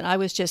really wasn't. I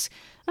was just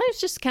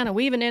kind of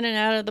weaving in and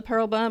out of the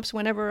purl bumps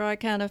whenever I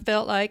kind of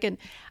felt like, and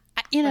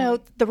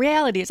the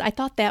reality is I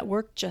thought that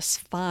worked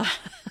just fine.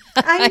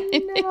 I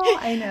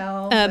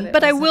know.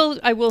 But I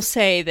will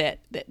say that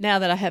now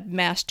that I have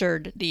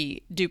mastered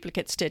the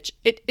duplicate stitch,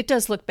 it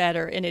does look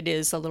better, and it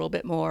is a little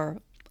bit more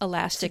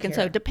elastic. Secure. And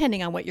so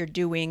depending on what you're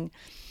doing,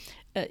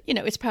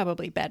 it's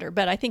probably better.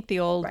 But I think the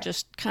old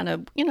just kind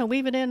of,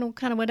 weave it in,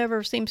 kind of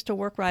whatever seems to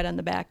work right on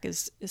the back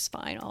is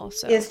fine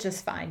also. It's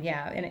just fine,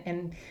 yeah.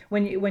 And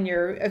when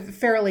you're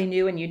fairly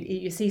new and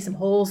you see some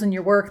holes in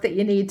your work that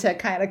you need to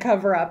kind of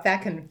cover up,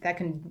 that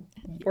can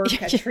work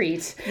a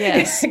treat.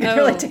 Yes. It can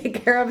really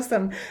take care of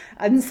some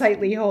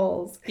unsightly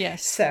holes.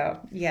 Yes. So,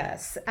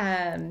 yes.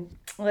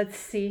 Let's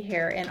see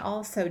here. And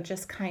also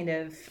just kind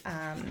of...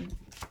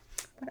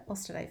 what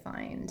else did I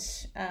find?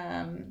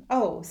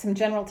 Some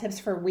general tips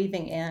for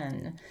weaving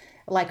in,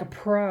 like a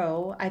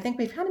pro. I think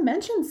we've kind of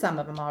mentioned some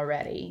of them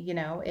already.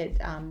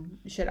 It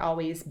should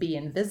always be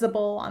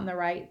invisible on the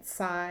right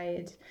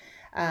side.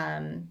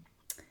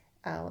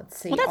 Let's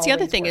see. Well, that's the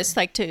other thing is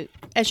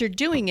as you're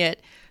doing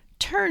it,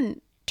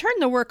 turn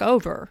the work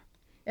over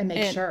and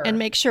make sure. And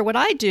make sure. What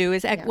I do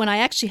is when I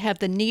actually have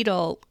the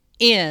needle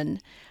in,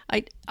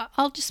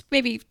 I'll just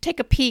maybe take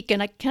a peek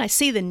and can I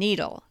see the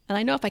needle? And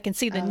I know if I can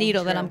see the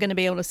needle, then I'm going to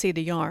be able to see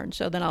the yarn.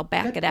 So then I'll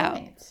back it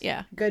out.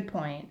 Yeah. Good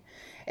point.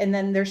 And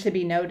then there should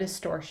be no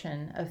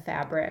distortion of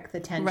fabric. The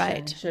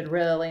tension should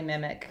really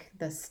mimic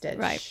the stitch.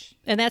 Right.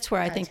 And that's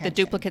where I think the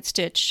duplicate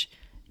stitch,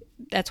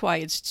 that's why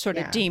it's sort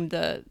of deemed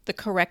the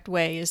correct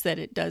way, is that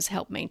it does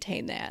help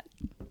maintain that.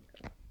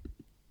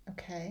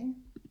 Okay.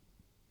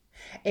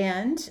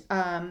 And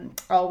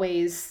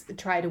always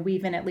try to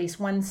weave in at least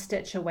one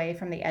stitch away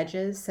from the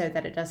edges so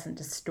that it doesn't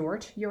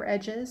distort your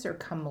edges or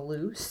come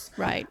loose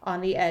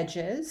on the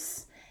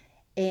edges.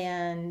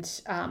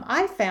 And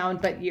I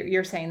found, but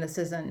you're saying this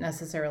isn't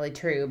necessarily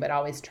true, but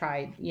always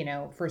try,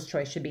 first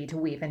choice should be to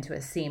weave into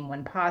a seam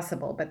when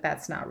possible, but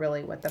that's not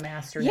really what the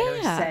master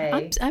knitters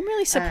say. I'm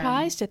really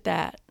surprised at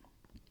that.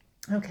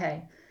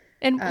 Okay.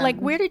 And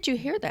where did you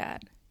hear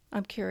that?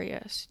 I'm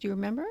curious. Do you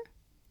remember?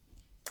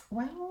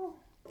 Well,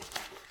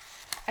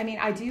 I mean,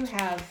 I do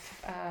have,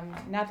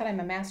 not that I'm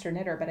a master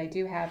knitter, but I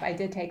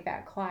did take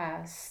that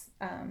class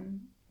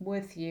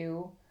with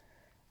you.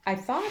 I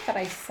thought that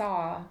I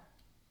saw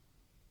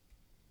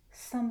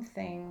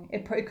something,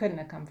 it couldn't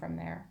have come from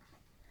there.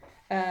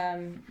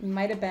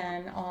 Might have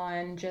been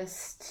on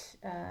just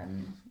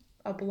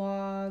a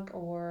blog,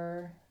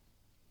 or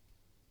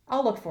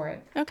I'll look for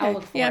it. Okay. I'll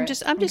look for it.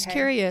 I'm just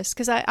curious,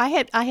 because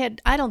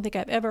I don't think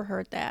I've ever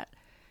heard that.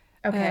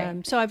 Okay.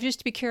 So I've just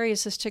to be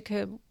curious as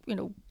to,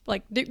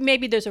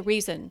 maybe there's a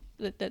reason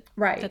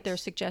that they're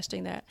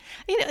suggesting that.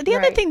 The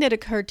other thing that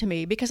occurred to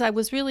me, because I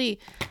was really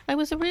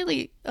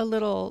a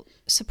little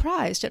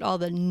surprised at all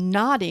the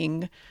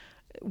nodding,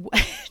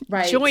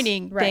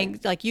 joining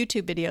things like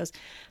YouTube videos,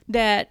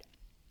 that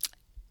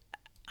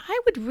I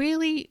would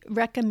really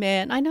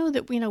recommend. I know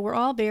that we're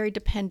all very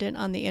dependent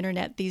on the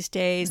internet these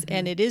days,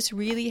 and it is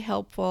really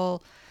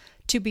helpful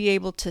to be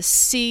able to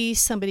see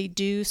somebody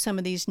do some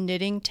of these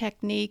knitting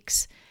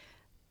techniques.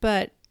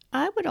 But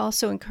I would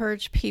also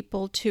encourage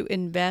people to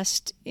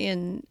invest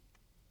in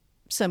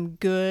some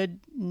good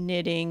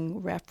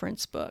knitting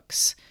reference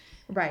books.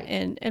 Right.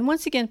 And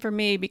once again, for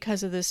me,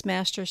 because of this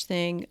master's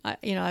thing,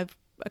 I've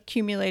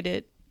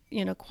accumulated,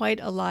 quite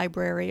a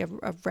library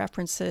of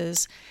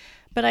references.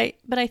 But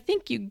I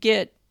think you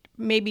get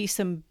maybe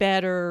some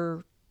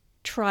better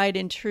tried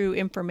and true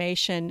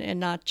information, and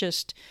not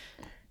just,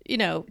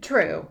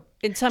 True.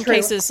 In some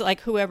cases,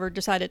 like whoever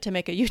decided to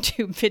make a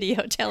YouTube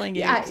video telling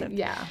you.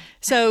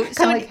 So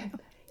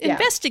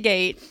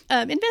investigate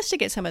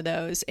some of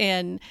those,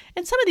 and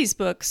some of these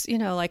books,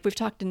 like we've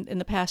talked in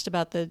the past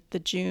about the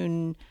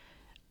June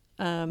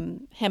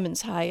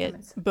Hemmons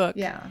Hyatt book.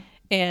 Yeah.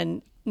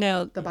 And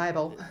now the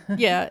Bible.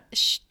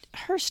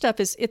 Her stuff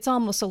it's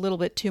almost a little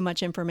bit too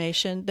much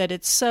information, that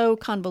it's so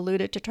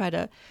convoluted to try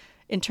to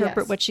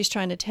interpret what she's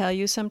trying to tell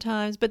you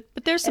sometimes. But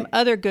there's some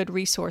other good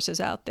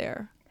resources out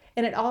there.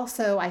 And it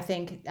also, I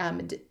think,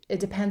 it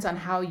depends on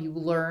how you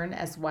learn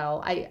as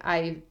well.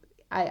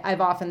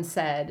 I've often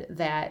said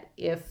that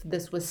if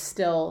this was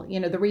still,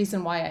 the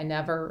reason why I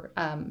never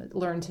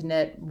learned to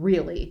knit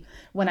really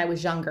when I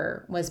was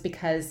younger was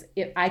because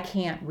I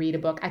can't read a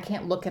book. I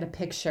can't look at a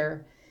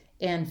picture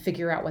and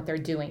figure out what they're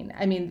doing.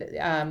 I mean,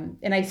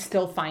 and I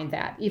still find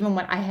that even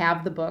when I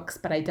have the books,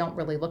 but I don't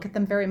really look at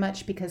them very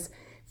much, because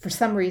for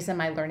some reason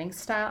my learning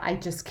style, I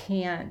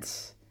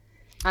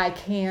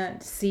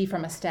can't see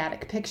from a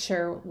static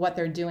picture what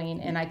they're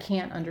doing, and I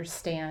can't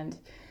understand.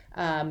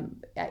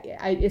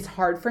 It's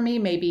hard for me.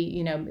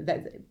 Maybe,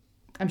 that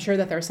I'm sure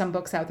that there are some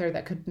books out there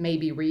that could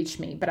maybe reach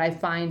me, but I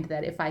find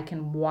that if I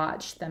can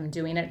watch them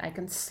doing it, I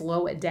can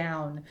slow it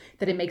down,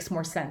 that it makes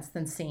more sense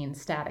than seeing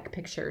static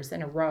pictures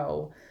in a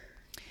row.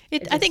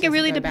 I think it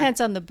really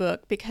depends on the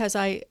book, because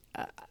I've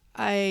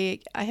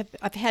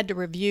had to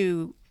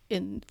review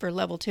for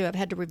level 2. I've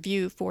had to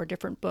review 4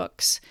 different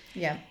books.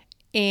 Yeah.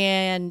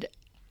 And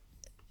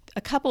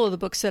a couple of the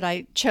books that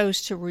I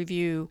chose to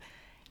review,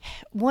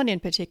 one in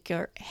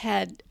particular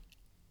had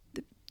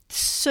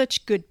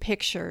such good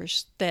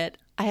pictures that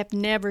I have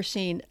never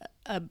seen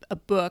a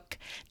book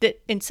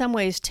that, in some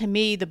ways, to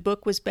me, the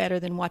book was better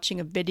than watching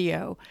a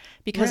video,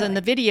 because in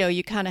the video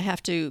you kind of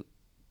have to,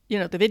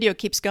 the video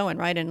keeps going,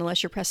 right? And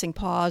unless you're pressing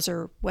pause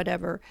or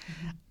whatever,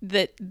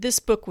 that this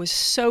book was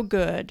so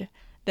good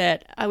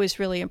that I was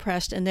really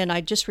impressed. And then I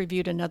just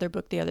reviewed another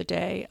book the other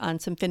day on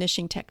some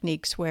finishing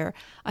techniques, where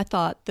I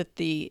thought that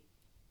the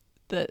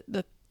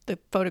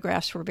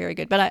photographs were very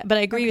good. But I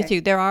agree with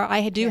you.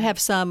 I do have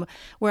some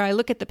where I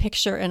look at the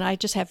picture and I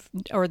just have,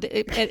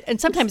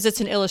 and sometimes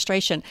it's an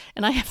illustration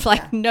and I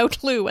have no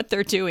clue what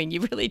they're doing.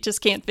 You really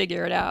just can't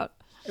figure it out.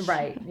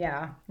 Right.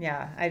 Yeah.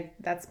 Yeah.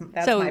 That's my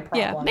problem.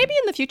 Yeah. Maybe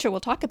in the future we'll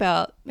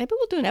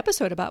do an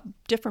episode about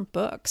different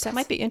books. That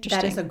might be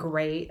interesting. That is a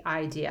great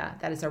idea.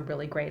 That is a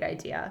really great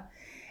idea.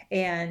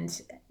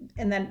 And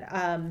then,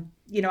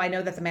 I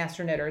know that the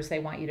master knitters, they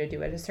want you to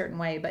do it a certain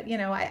way, but,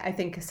 I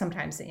think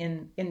sometimes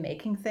in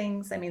making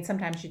things, I mean,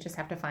 sometimes you just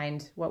have to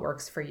find what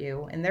works for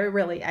you. And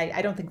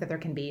I don't think that there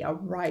can be a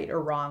right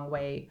or wrong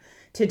way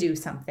to do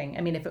something.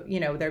 I mean, if,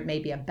 there may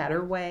be a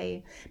better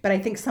way, but I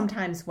think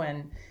sometimes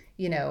when,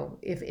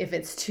 if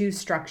it's too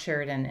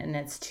structured and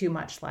it's too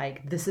much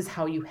like, this is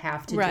how you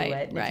have to do it. And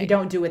if you Right.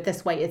 don't do it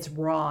this way, it's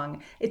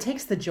wrong. It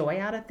takes the joy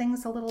out of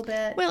things a little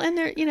bit. Well, and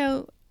there,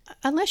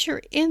 unless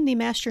you're in the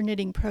master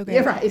knitting program,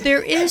 Yeah, right.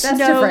 there is That's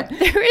no different.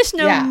 there is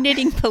no Yeah.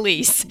 knitting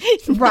police.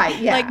 Right,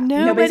 yeah. Like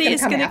Nobody's nobody gonna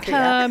is come going to after you.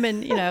 come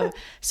and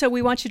so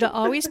we want you to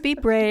always be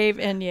brave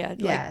and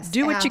Yes,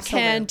 do what you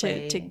can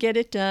absolutely. to get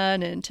it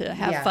done and to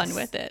have fun Yes.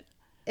 with it.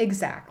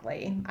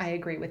 Exactly. I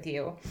agree with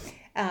you.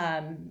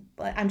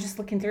 But I'm just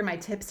looking through my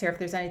tips here if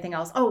there's anything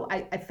else. Oh,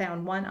 I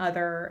found one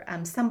other.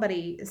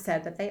 Somebody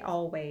said that they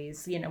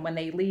always, when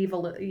they leave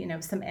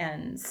some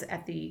ends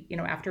at the,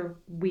 after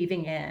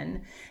weaving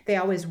in, they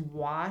always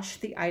wash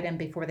the item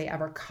before they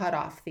ever cut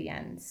off the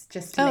ends,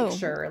 just to make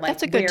sure. Like,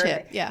 that's a good where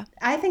tip. Yeah.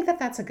 I think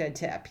that's a good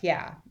tip.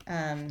 Yeah.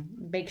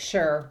 Make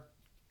sure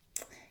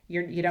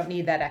you don't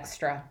need that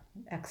extra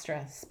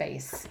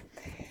space.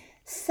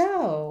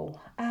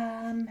 So,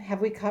 have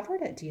we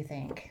covered it, do you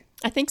think?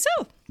 I think so.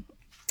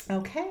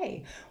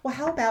 Okay. Well,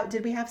 how about,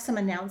 did we have some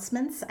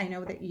announcements? I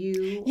know that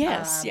you...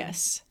 Yes,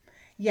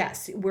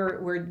 Yes,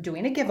 we're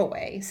doing a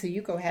giveaway, so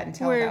you go ahead and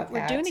tell about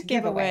We're that. doing a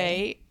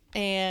giveaway.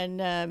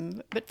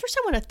 And but first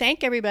I want to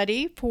thank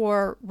everybody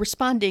for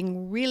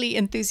responding really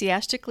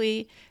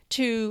enthusiastically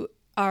to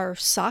our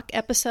sock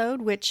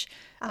episode, which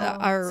so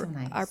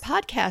nice. our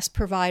podcast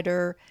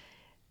provider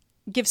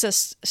gives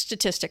us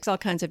statistics, all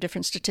kinds of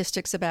different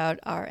statistics about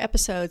our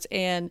episodes,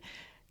 and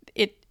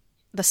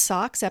the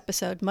socks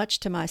episode, much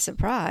to my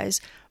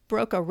surprise,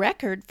 broke a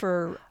record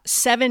for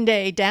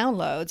 7-day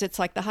downloads. It's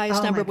like the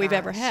highest number we've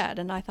ever had.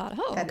 And I thought,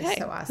 that okay, is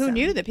so awesome. Who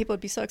knew that people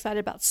would be so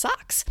excited about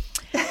socks?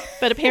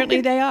 But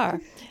apparently they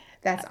are.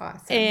 That's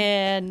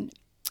awesome.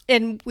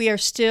 And we are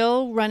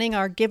still running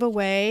our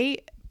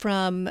giveaway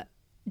from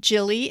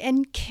Jilly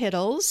and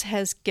Kittles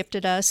has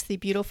gifted us the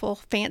beautiful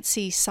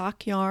fancy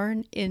sock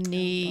yarn in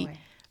the,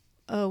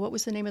 what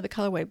was the name of the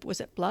colorway?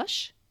 Was it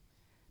Blush?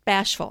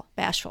 Bashful.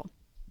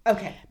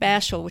 Okay.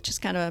 Bashful, which is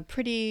kind of a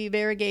pretty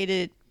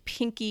variegated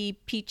pinky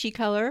peachy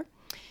color.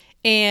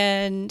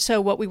 And so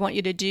what we want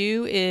you to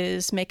do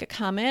is make a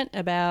comment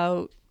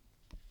about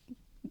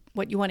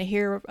what you want to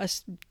hear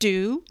us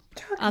do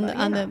on the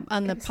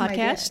podcast.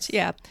 Ideas.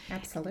 Yeah.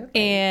 Absolutely.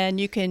 And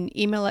you can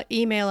email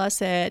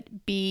us at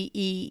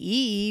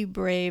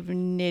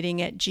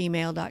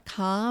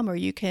beebravenitting@gmail.com, or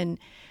you can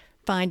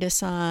find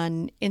us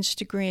on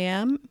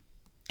Instagram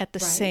at the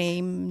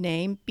same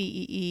name,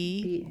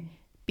 Be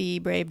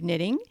Brave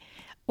Knitting,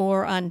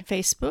 or on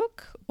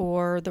Facebook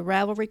or the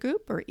Ravelry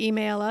group, or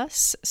email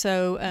us.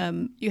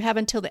 So you have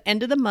until the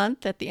end of the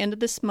month. At the end of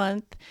this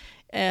month,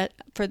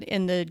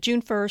 in the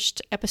June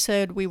 1st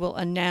episode, we will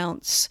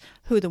announce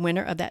who the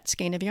winner of that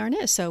skein of yarn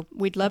is. So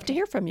we'd love to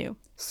hear from you.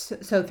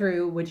 So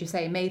through, would you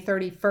say May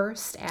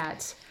 31st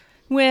at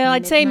Well,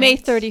 I'd say May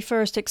midnight?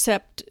 31st,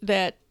 except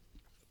that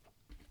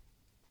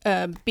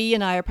B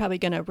and I are probably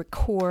going to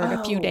record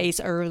a few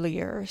days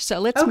earlier. So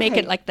let's make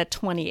it like the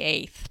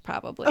 28th,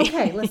 probably.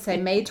 Okay, let's say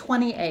May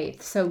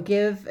 28th. So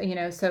give,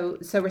 so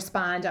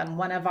respond on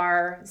one of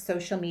our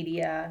social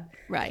media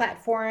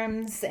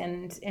platforms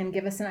and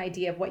give us an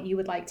idea of what you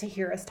would like to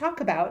hear us talk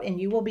about,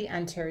 and you will be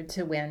entered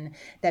to win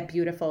that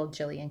beautiful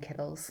Jillian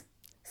Kittles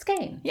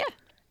skein. Yeah.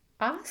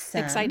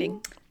 Awesome.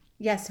 Exciting.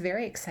 Yes,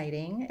 very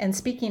exciting. And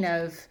speaking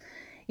of,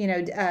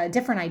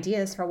 different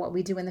ideas for what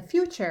we do in the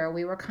future,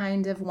 we were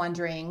kind of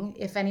wondering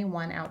if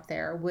anyone out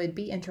there would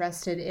be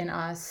interested in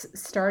us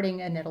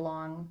starting a knit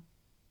along,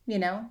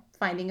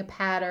 finding a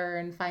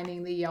pattern,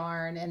 finding the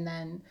yarn, and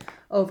then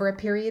over a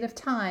period of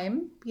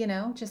time,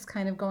 just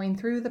kind of going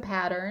through the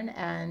pattern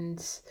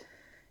and,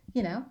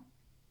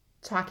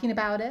 talking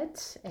about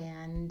it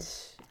and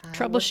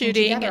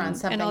troubleshooting together on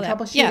something. and all that.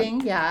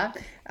 Troubleshooting, yeah.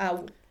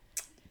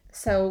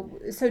 So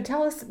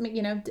tell us,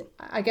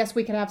 I guess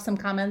we could have some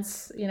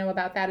comments,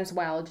 about that as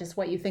well. Just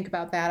what you think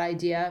about that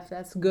idea, if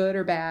that's good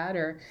or bad,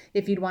 or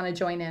if you'd want to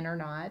join in or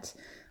not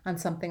on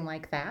something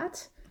like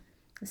that.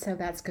 So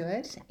that's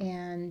good.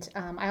 And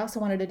I also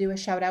wanted to do a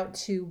shout out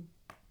to,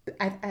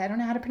 I don't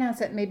know how to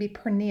pronounce it, maybe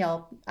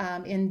Pernille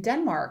in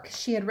Denmark.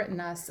 She had written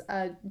us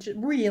a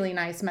really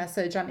nice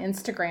message on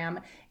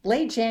Instagram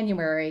late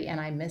January, and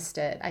I missed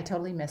it. I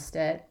totally missed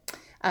it.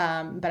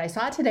 But I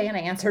saw it today and I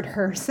answered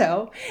her.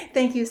 So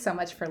thank you so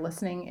much for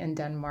listening in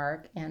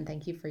Denmark. And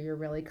thank you for your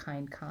really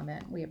kind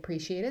comment. We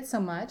appreciate it so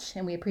much.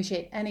 And we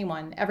appreciate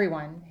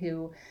everyone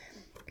who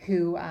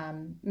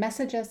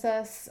messages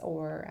us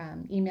or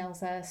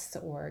emails us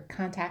or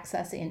contacts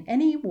us in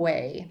any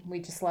way. We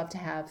just love to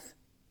have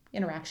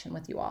interaction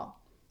with you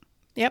all.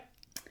 Yep.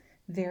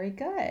 Very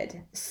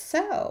good.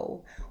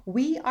 So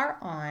we are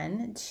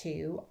on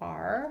to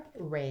our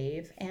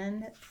rave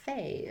and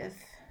fave.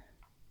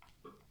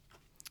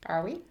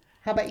 Are we?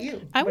 How about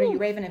you? What are you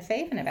raving and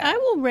faving about? I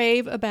will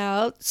rave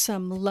about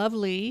some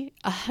lovely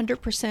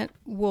 100%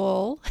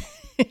 wool,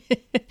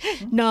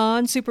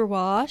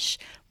 non-superwash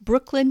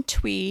Brooklyn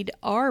Tweed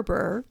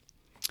Arbor,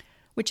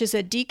 which is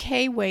a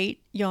DK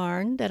weight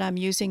yarn that I'm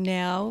using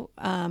now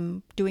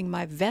doing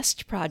my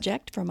vest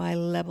project for my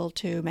level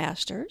 2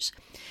 masters.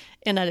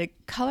 in a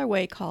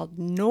colorway called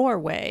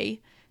Norway,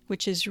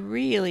 which is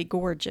really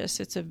gorgeous.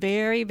 It's a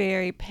very,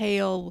 very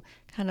pale,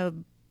 kind of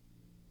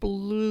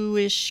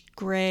bluish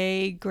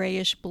gray,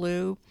 grayish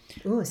blue.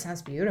 Ooh, it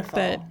sounds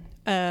beautiful.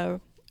 But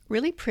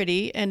really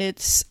pretty, and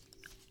it's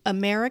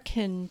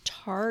American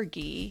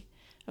Targhee.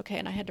 Okay,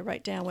 and I had to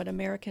write down what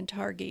American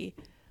Targhee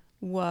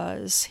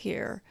was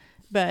here.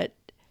 But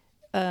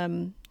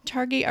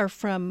Targhee are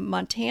from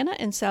Montana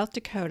and South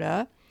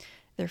Dakota.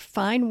 They're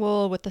fine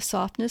wool with the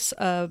softness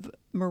of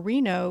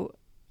merino.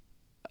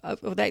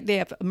 They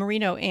have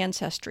merino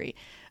ancestry,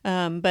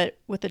 but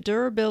with the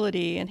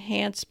durability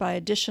enhanced by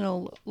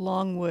additional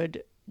longwool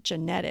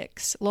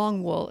genetics.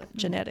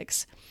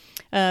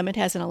 It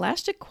has an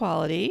elastic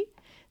quality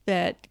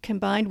that,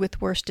 combined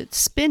with worsted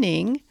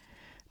spinning,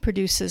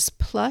 produces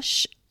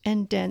plush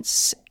and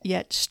dense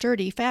yet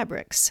sturdy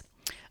fabrics,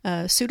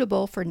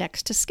 suitable for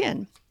next to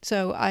skin.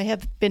 So I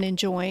have been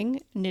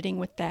enjoying knitting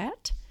with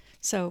that.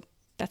 So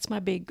that's my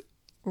big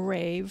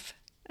rave.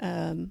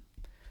 And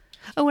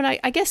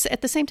I guess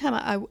at the same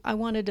time, I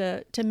wanted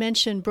to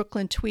mention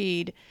Brooklyn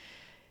Tweed,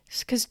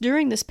 because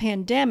during this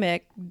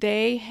pandemic,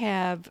 they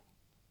have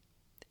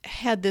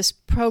had this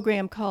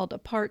program called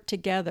Apart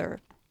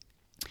Together,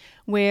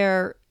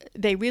 where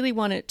they really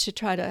wanted to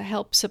try to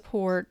help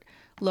support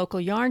local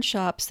yarn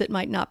shops that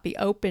might not be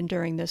open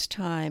during this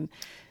time.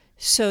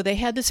 So they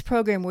had this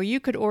program where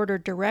you could order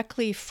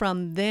directly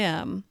from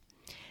them,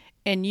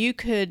 and you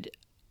could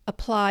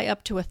apply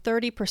up to a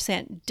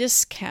 30%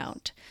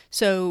 discount.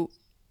 So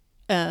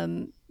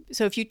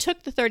if you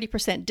took the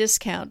 30%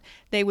 discount,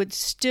 they would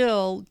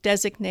still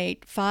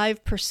designate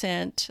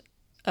 5%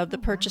 of the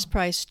purchase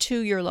price to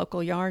your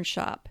local yarn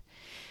shop.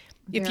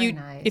 Very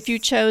nice. If you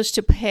chose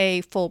to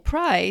pay full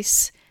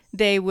price,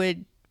 they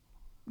would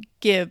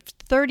give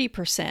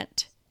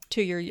 30%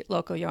 to your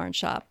local yarn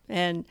shop.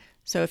 And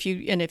so if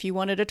you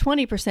wanted a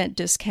 20%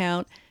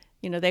 discount,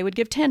 they would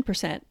give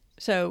 10%.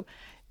 So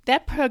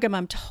that program,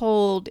 I'm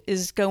told,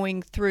 is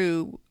going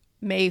through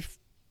May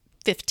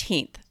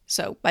 15th.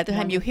 So by the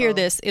time you hear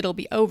this, it'll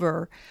be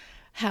over.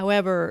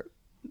 However,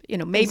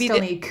 maybe they still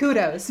need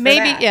kudos for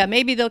that.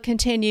 Maybe they'll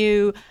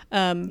continue.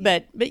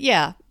 But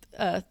yeah,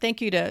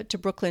 thank you to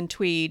Brooklyn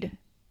Tweed,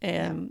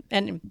 and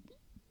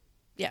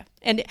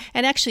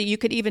actually you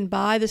could even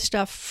buy the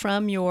stuff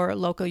from your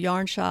local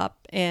yarn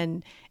shop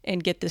and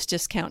get this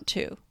discount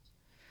too.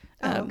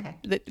 Okay.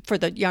 For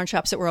the yarn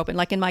shops that were open.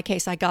 Like in my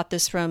case, I got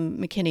this from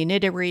McKinney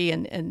Knittery,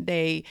 and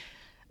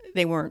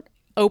they weren't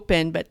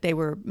open, but they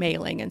were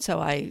mailing, and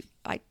so I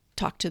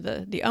talked to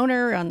the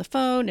owner on the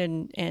phone,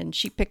 and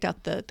she picked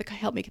out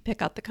helped me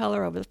pick out the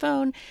color over the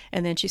phone,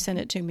 and then she sent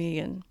it to me,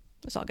 and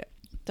it was all good.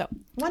 So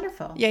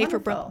wonderful. Yay for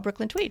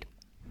Brooklyn Tweed.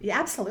 Yeah,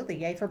 absolutely.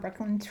 Yay for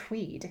Brooklyn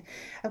Tweed.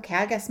 Okay,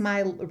 I guess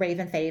my rave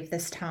and fave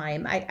this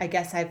time. I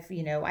guess I've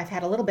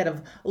had a little bit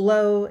of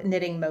low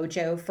knitting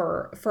mojo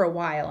for a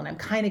while, and I'm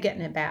kind of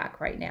getting it back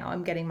right now.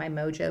 I'm getting my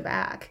mojo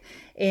back.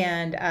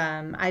 And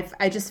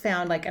I just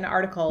found like an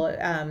article,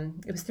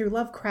 it was through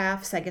Love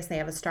Crafts. I guess they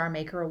have a Star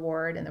Maker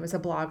Award, and there was a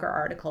blogger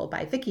article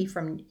by Vicky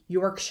from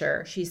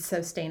Yorkshire. She's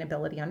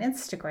Sustainability on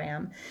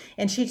Instagram,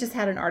 and she just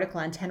had an article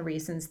on 10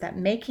 reasons that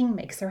making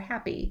makes her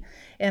happy.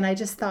 And I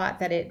just thought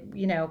that it,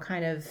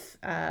 kind of,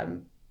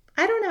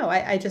 I don't know.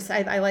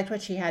 I liked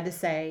what she had to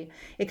say.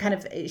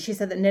 She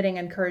said that knitting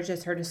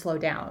encourages her to slow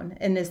down.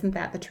 And isn't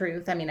that the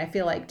truth? I mean, I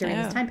feel like during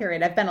this time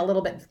period, I've been a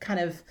little bit kind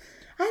of,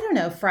 I don't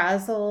know,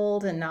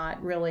 frazzled and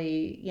not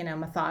really,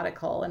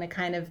 methodical. And it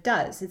kind of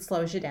does. It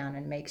slows you down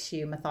and makes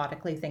you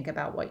methodically think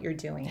about what you're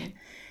doing.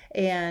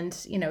 And,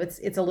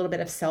 it's a little bit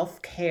of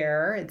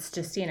self-care. It's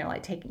just,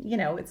 like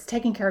it's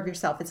taking care of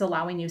yourself. It's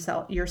allowing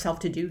yourself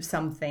to do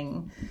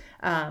something,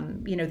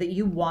 that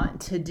you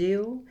want to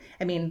do.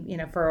 I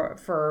mean,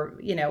 for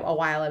a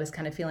while I was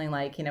kind of feeling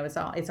like,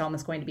 it's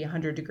almost going to be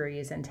 100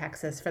 degrees in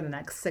Texas for the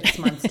next 6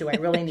 months. Do I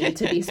really need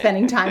to be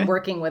spending time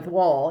working with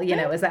wool?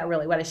 Is that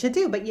really what I should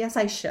do? But yes,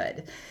 I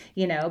should,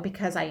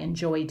 because I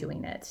enjoy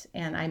doing it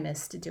and I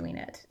missed doing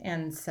it.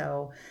 And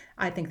so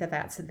I think that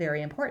that's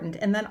very important.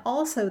 And then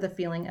also the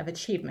feeling of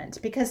achievement,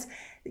 because,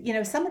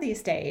 some of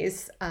these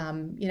days,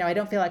 I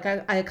don't feel like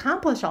I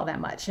accomplish all that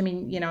much. I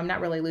mean, I'm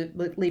not really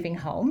leaving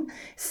home.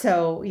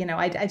 So,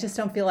 I just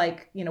don't feel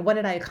like, what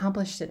did I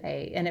accomplish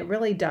today? And it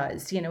really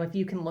does, if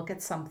you can look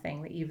at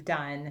something that you've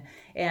done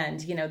and,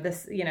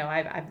 this,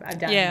 I've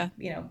done,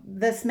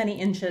 this many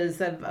inches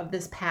of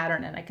this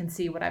pattern and I can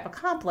see what I've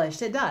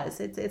accomplished. It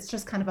does. It's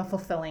just kind of a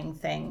fulfilling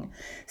thing.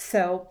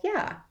 So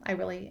yeah, I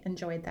really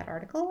enjoyed that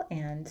article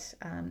and,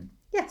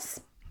 yes,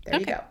 there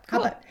you go.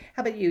 Cool.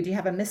 How about you? Do you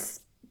have a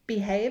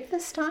misbehave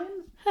this time?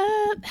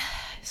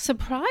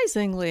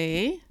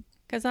 Surprisingly,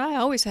 because I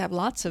always have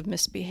lots of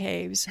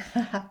misbehaves,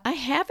 I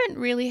haven't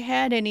really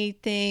had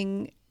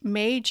anything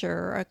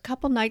major. A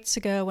couple nights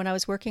ago when I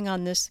was working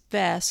on this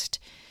vest,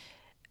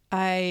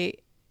 I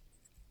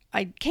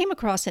came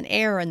across an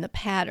error in the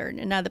pattern.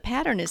 And now the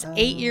pattern is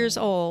 8 years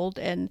old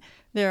and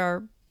there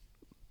are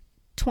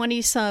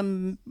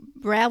 20-some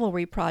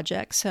Ravelry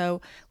projects.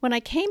 So when I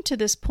came to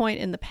this point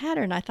in the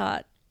pattern, I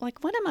thought,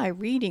 like, what am I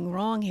reading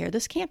wrong here?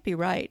 This can't be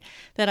right.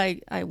 That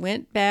I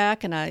went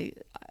back and I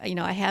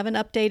have an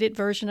updated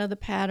version of the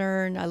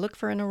pattern. I looked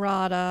for an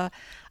errata.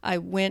 I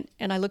went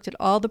and I looked at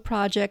all the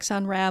projects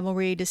on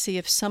Ravelry to see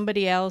if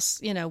somebody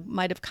else,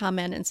 might have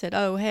commented and said,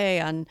 oh, hey,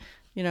 on,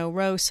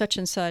 row such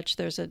and such,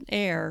 there's an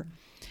error.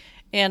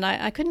 And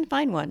I couldn't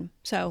find one.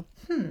 So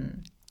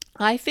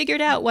I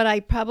figured out what I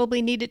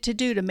probably needed to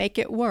do to make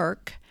it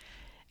work,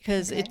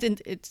 because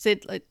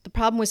the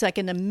problem was like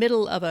in the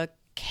middle of a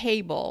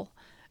cable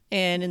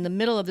and in the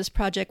middle of this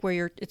project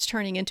where it's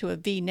turning into a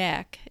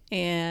V-neck.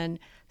 And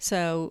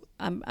so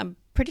I'm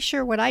pretty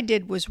sure what I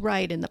did was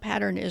right and the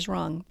pattern is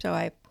wrong. So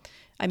I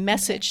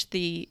messaged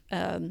the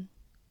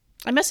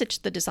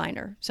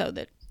designer so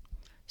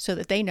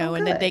that they know,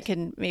 and that they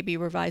can maybe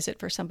revise it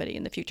for somebody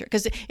in the future.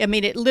 Because,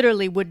 it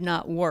literally would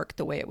not work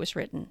the way it was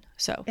written.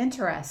 So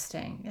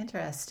Interesting.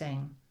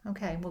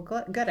 Okay, well,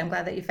 good. I'm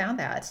glad that you found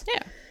that.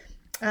 Yeah.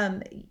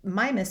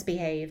 My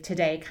misbehave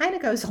today kind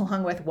of goes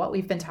along with what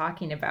we've been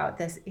talking about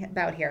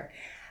here.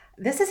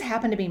 This has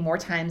happened to me more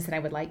times than I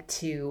would like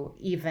to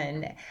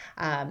even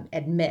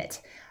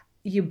admit.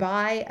 You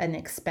buy an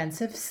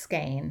expensive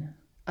skein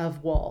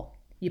of wool.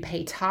 You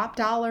pay top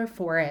dollar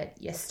for it.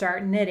 You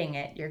start knitting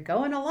it. You're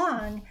going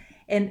along,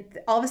 and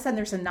all of a sudden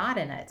there's a knot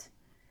in it.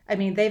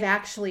 They've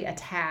actually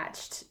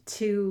attached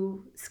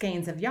 2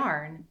 skeins of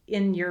yarn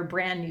in your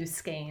brand new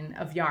skein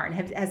of yarn.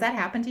 Has that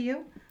happened to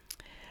you?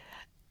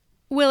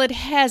 Well, it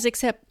has,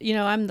 except,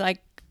 I'm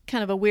like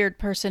kind of a weird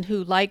person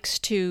who likes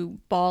to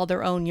ball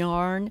their own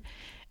yarn.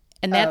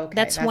 And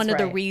that's one of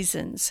the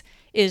reasons,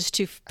 is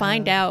to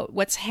find out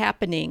what's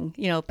happening.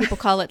 People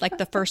call it like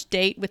the first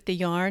date with the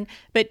yarn,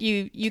 but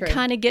you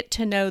kind of get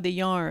to know the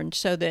yarn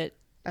so that,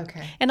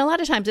 and a lot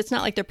of times it's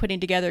not like they're putting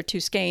together 2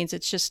 skeins.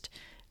 It's just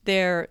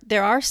there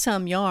are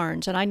some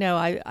yarns, and I know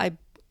I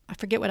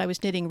forget what I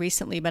was knitting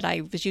recently, but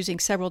I was using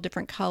several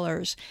different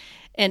colors,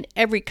 and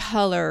every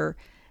color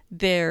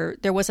there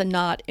was a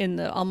knot in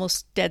the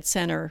almost dead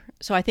center.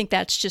 So I think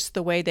that's just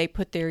the way they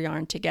put their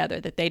yarn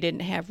together, that they didn't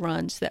have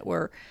runs that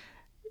were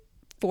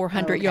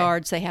 400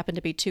 yards. They happened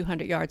to be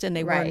 200 yards, and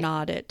they were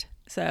knotted.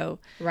 So,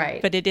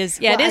 but it is,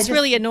 it is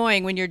really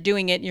annoying when you're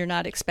doing it and you're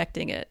not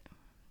expecting it.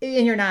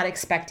 And you're not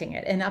expecting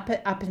it. And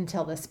up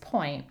until this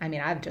point,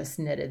 I've just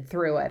knitted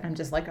through it. I'm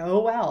just like, oh,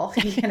 well,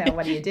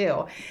 what do you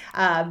do?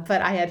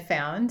 But I had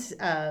found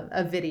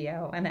a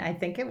video, and I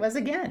think it was,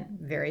 again,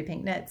 Very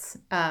Pink Knits.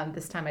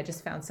 This time I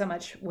just found so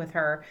much with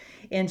her.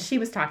 And she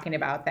was talking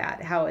about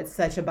that, how it's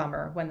such a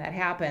bummer when that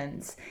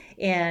happens.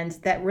 And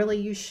that really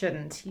you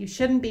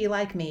shouldn't be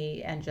like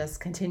me and just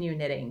continue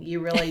knitting. You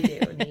really do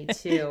need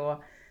to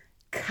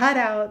cut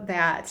out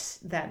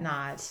that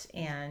knot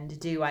and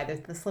do either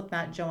the slip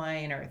knot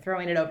join or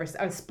throwing it over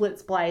a split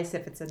splice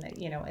if it's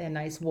a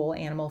nice wool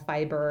animal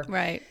fiber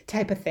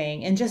type of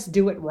thing, and just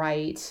do it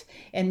right.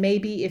 And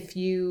maybe if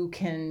you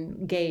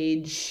can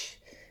gauge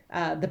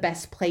the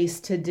best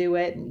place to do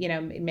it,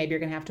 maybe you're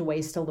gonna have to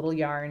waste a little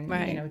yarn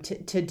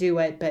to do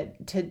it,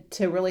 but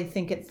to really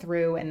think it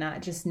through and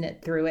not just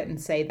knit through it and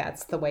say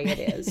that's the way it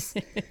is.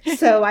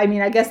 So I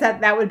guess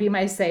that would be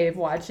my save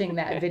watching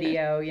that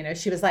video.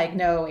 She was like,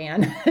 no,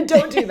 Anne,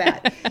 don't do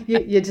that.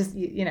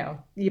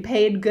 You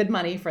paid good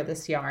money for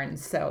this yarn,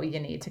 so you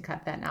need to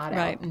cut that knot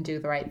out and do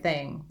the right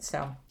thing.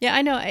 So yeah,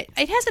 I know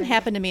it hasn't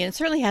happened to me, and it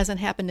certainly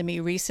hasn't happened to me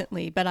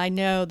recently, but I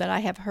know that I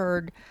have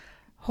heard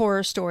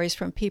horror stories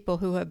from people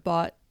who have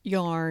bought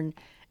yarn,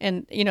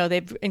 and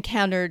they've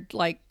encountered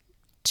like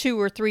 2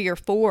 or 3 or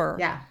 4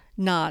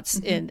 knots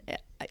and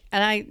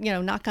I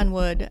knock on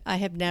wood, I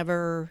have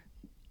never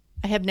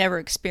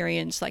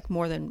experienced like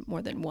more than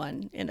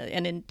one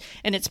and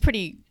it's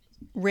pretty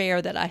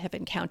rare that I have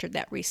encountered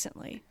that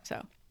recently.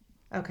 So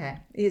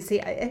you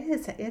see,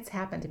 it's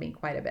happened to me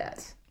quite a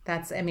bit.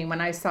 That's when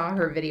I saw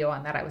her video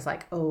on that, I was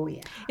like, oh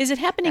yeah. Is it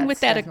happening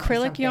with that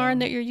acrylic yarn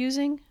that you're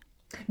using?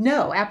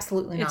 No,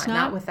 absolutely not. It's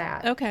not with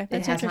that. Okay,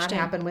 that's interesting. It has not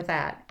happened with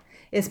that.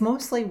 It's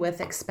mostly with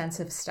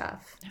expensive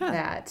stuff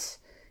that,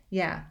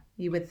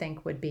 you would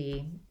think would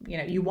be,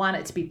 you want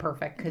it to be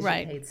perfect because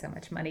you paid so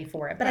much money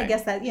for it. But I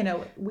guess that,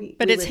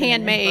 But it's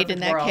handmade in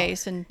that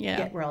case, and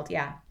world,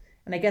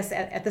 And I guess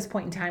at this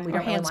point in time, we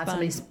don't really want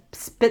somebody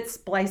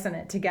splicing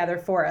it together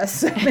for us.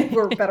 So maybe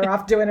we're better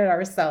off doing it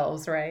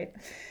ourselves, right?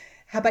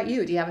 How about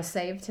you? Do you have a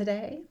save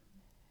today?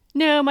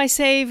 No, my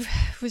save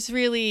was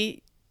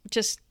really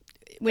just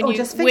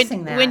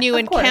when you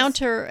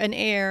encounter an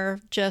error,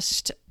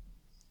 just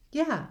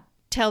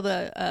tell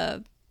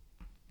the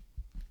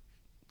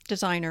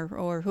designer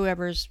or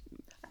whoever's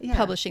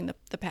publishing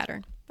the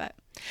pattern. But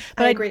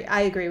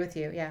I agree with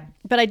you. Yeah.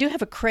 But I do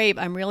have a crave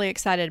I'm really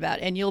excited about,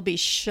 and you'll be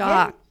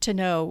shocked to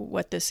know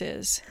what this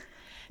is.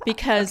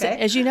 Because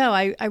as you know,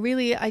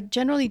 I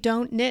generally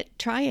don't knit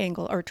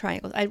triangles.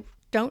 I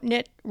don't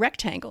knit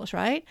rectangles,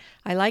 right?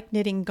 I like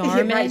knitting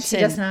garments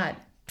and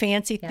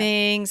fancy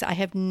things. I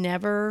have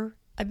never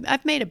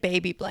I've made a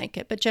baby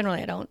blanket, but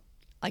generally I don't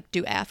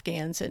do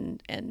Afghans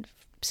and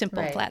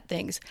simple flat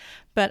things.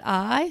 But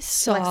I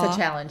saw... Likes a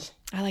challenge.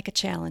 I like a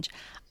challenge.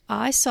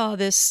 I saw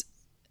this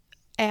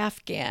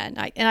Afghan.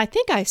 And I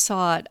think I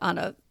saw it on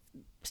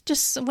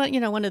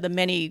one of the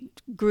many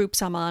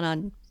groups I'm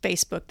on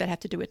Facebook that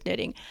have to do with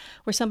knitting,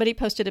 where somebody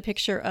posted a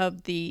picture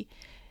of the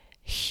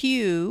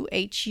Hue,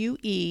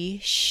 Hue,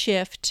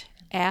 Shift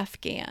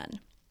Afghan.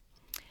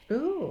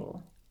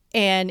 Ooh.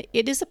 And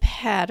it is a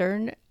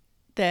pattern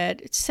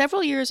that it's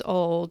several years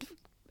old.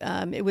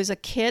 It was a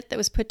kit that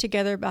was put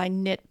together by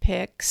Knit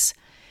Picks.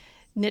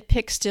 Knit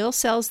Picks still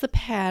sells the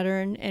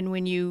pattern, and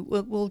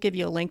we'll give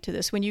you a link to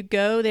this. When you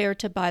go there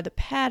to buy the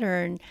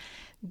pattern,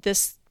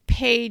 this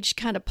page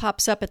kind of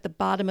pops up at the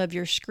bottom of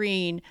your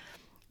screen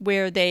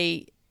where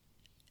they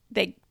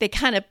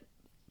kind of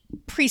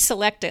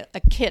pre-select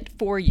a kit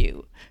for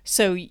you,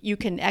 so you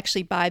can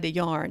actually buy the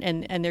yarn,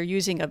 and they're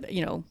using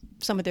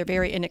some of their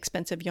very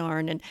inexpensive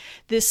yarn, and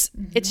this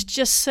it's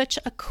just such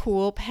a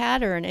cool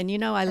pattern.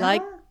 And I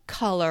like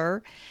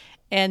color,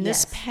 and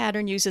this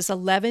pattern uses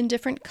 11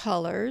 different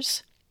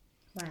colors.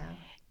 Wow.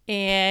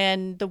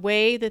 And the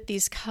way that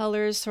these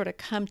colors sort of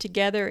come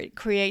together, it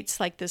creates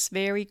like this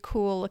very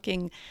cool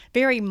looking,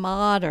 very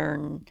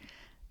modern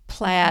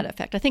plaid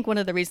effect. I think one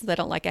of the reasons I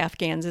don't like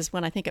Afghans is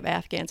when I think of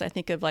Afghans, I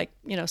think of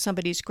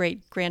somebody's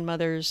great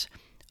grandmother's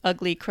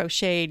ugly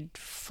crocheted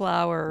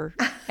flower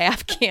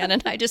Afghan,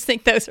 and I just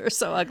think those are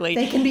so ugly.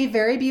 They can be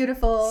very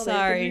beautiful.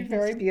 Sorry,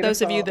 very beautiful.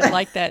 Those of you that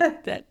like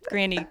that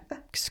granny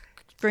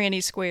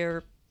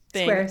square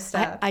thing. Square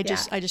stuff. I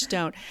just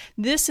don't.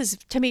 This is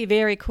to me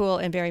very cool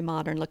and very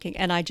modern looking,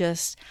 and I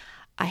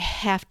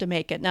have to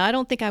make it. Now I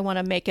don't think I want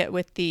to make it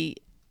with the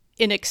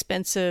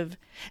inexpensive,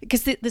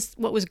 because this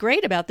what was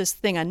great about this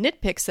thing on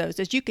Knit Picks though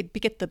is you could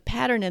get the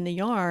pattern and the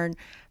yarn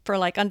for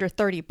like under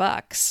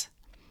 $30.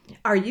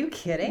 Are you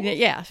kidding?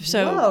 Yeah.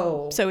 So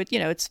Whoa. so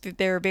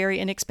they're very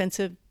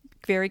inexpensive,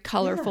 very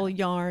colorful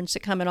yarns that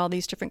come in all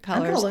these different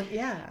colors.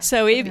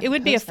 So it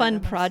would be a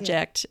fun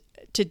project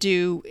to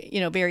do,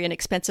 very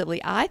inexpensively.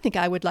 I think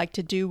I would like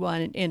to do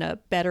one in a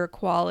better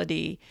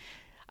quality.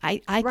 I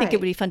think it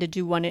would be fun to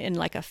do one in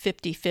like a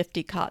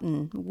 50-50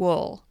 cotton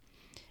wool.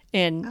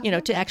 And,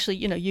 to actually,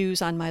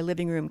 use on my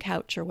living room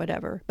couch or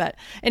whatever. But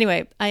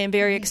anyway, I am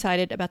very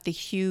excited about the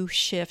Hue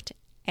Shift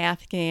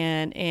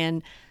Afghan,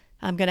 and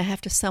I'm going to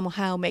have to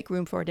somehow make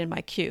room for it in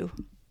my queue.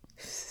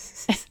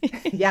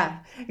 Yeah,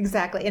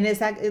 exactly. And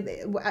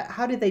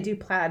how did they do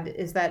plaid?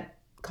 Is that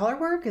color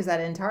work? Is that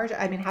in charge?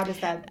 I mean, how does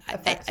that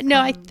affect?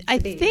 I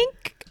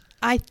think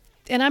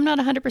and I'm not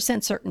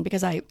 100% certain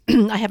because I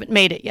I haven't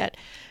made it yet.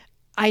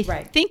 I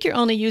think you're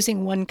only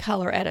using one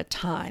color at a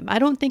time. I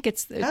don't think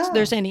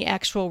there's any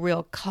actual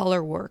real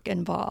color work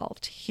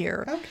involved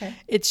here. Okay.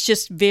 It's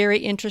just very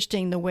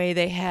interesting the way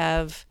they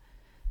have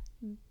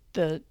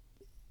the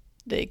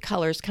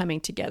colors coming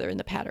together in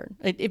the pattern.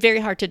 It's very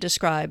hard to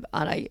describe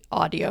on an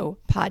audio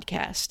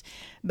podcast,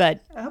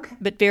 but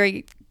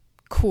very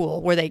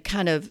cool where they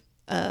kind of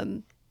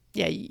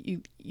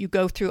you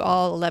go through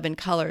all 11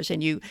 colors,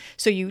 and you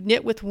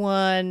knit with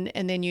one,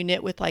 and then you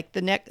knit with like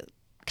the next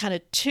kind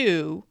of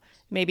two,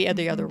 maybe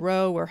the other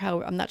row, or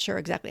how, I'm not sure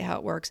exactly how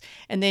it works.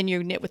 And then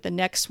you knit with the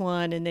next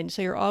one, and then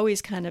so you're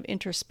always kind of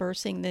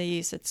interspersing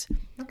these. It's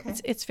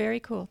very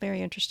cool,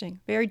 very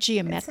interesting, very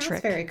geometric. It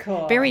sounds very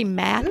cool. Very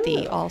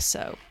mathy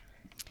also.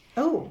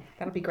 Oh,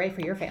 that'll be great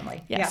for your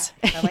family. Yes.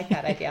 Yeah, I like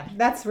that idea.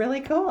 That's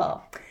really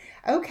cool.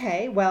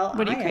 Okay, well,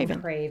 what are you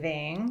am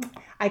craving.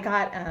 I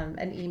got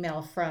an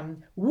email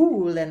from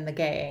Wool and the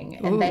Gang,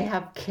 and they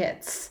have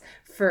kits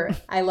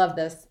I love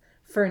this,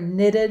 for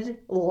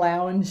knitted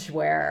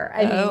loungewear.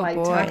 I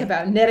mean, talk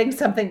about knitting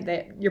something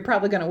that you're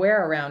probably going to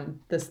wear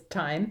around this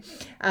time.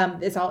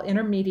 It's all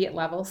intermediate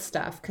level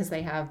stuff because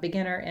they have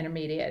beginner,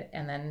 intermediate,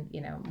 and then,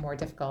 more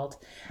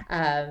difficult.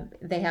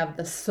 They have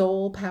the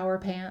Soul Power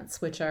Pants,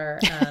 which are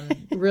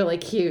really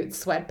cute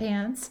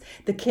sweatpants.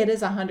 The kit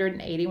is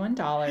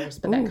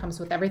 $181, but that comes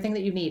with everything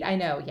that you need. I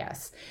know,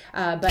 yes.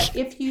 But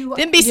if you...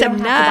 Then be some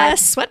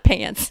nice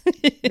sweatpants.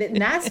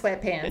 Nice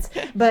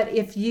sweatpants. But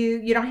if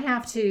you don't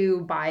have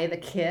to buy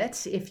the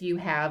kit if you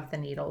have the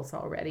needles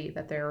already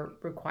that they're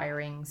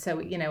requiring. So,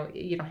 you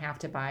don't have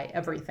to buy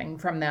everything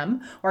from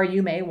them, or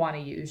you may want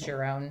to use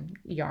your own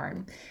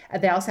yarn.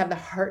 They also have the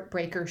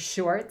Heartbreaker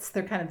shorts.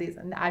 They're kind of these,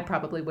 I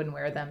probably wouldn't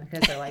wear them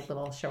because they're like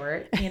little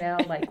short,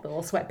 like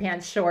little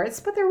sweatpants shorts,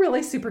 but they're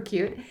really super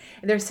cute.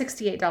 They're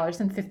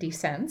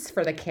 $68.50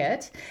 for the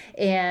kit.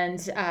 And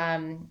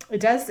it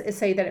does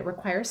say that it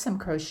requires some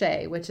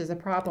crochet, which is a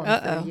problem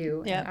for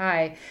you and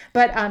I.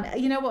 But,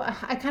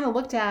 I kind of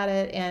looked at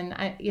it, and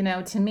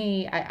to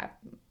me,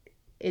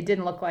 it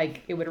didn't look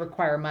like it would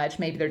require much.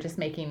 Maybe they're just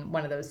making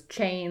one of those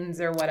chains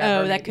or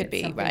whatever. Oh, that could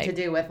be right. To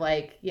do with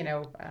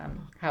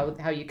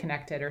how you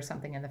connect it or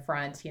something in the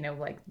front.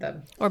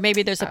 Or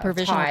maybe there's a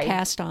provisional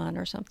cast on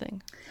or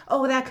something.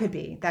 Oh, that could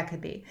be.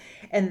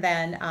 And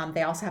then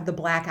they also have the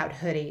blackout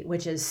hoodie,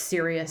 which is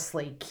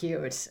seriously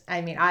cute.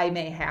 I mean, I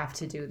may have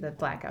to do the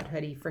blackout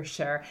hoodie for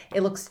sure.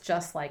 It looks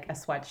just like a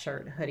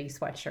hoodie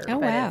sweatshirt. Oh,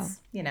 but wow. It's,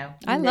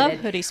 I love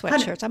hoodie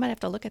sweatshirts. I might have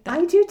to look at that.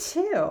 I do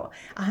too.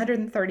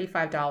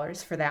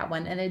 $135 for that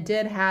one. And it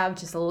did have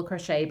just a little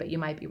crochet, but you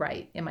might be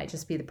right. It might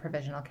just be the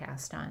provisional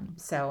cast on.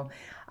 So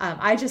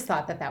I just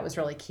thought that was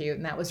really cute.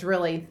 And that was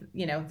really,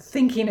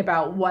 thinking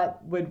about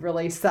what would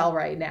really sell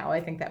right now. I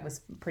think that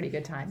was pretty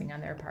good timing on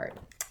their part.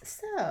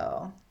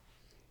 So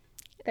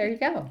there you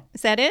go.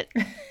 Is that it?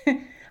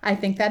 I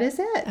think that is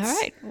it. All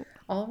right.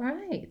 All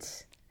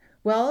right.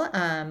 Well,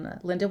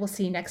 Linda, we'll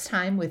see you next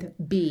time with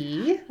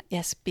B.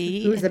 Yes,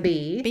 B. Who's a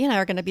B? B and I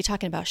are going to be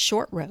talking about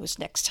short rows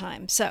next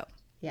time. So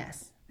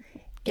yes,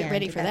 get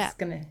ready for that.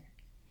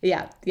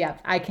 Yeah.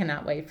 I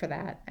cannot wait for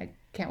that. I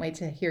can't wait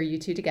to hear you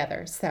two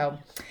together. So,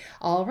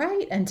 all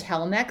right.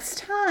 Until next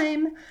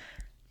time,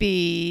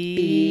 be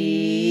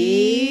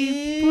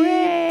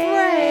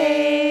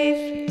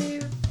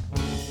brave.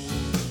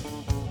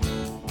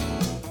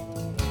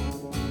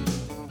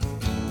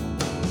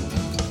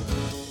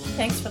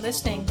 Thanks for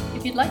listening.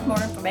 If you'd like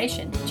more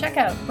information, check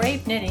out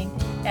Brave Knitting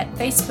at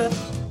Facebook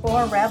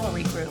or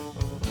Ravelry Group.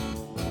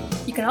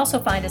 You can also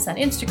find us on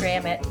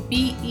Instagram at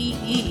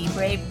BEE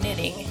Brave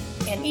Knitting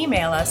and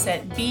email us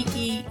at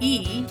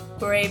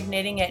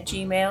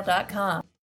beebraveKnitting@gmail.com.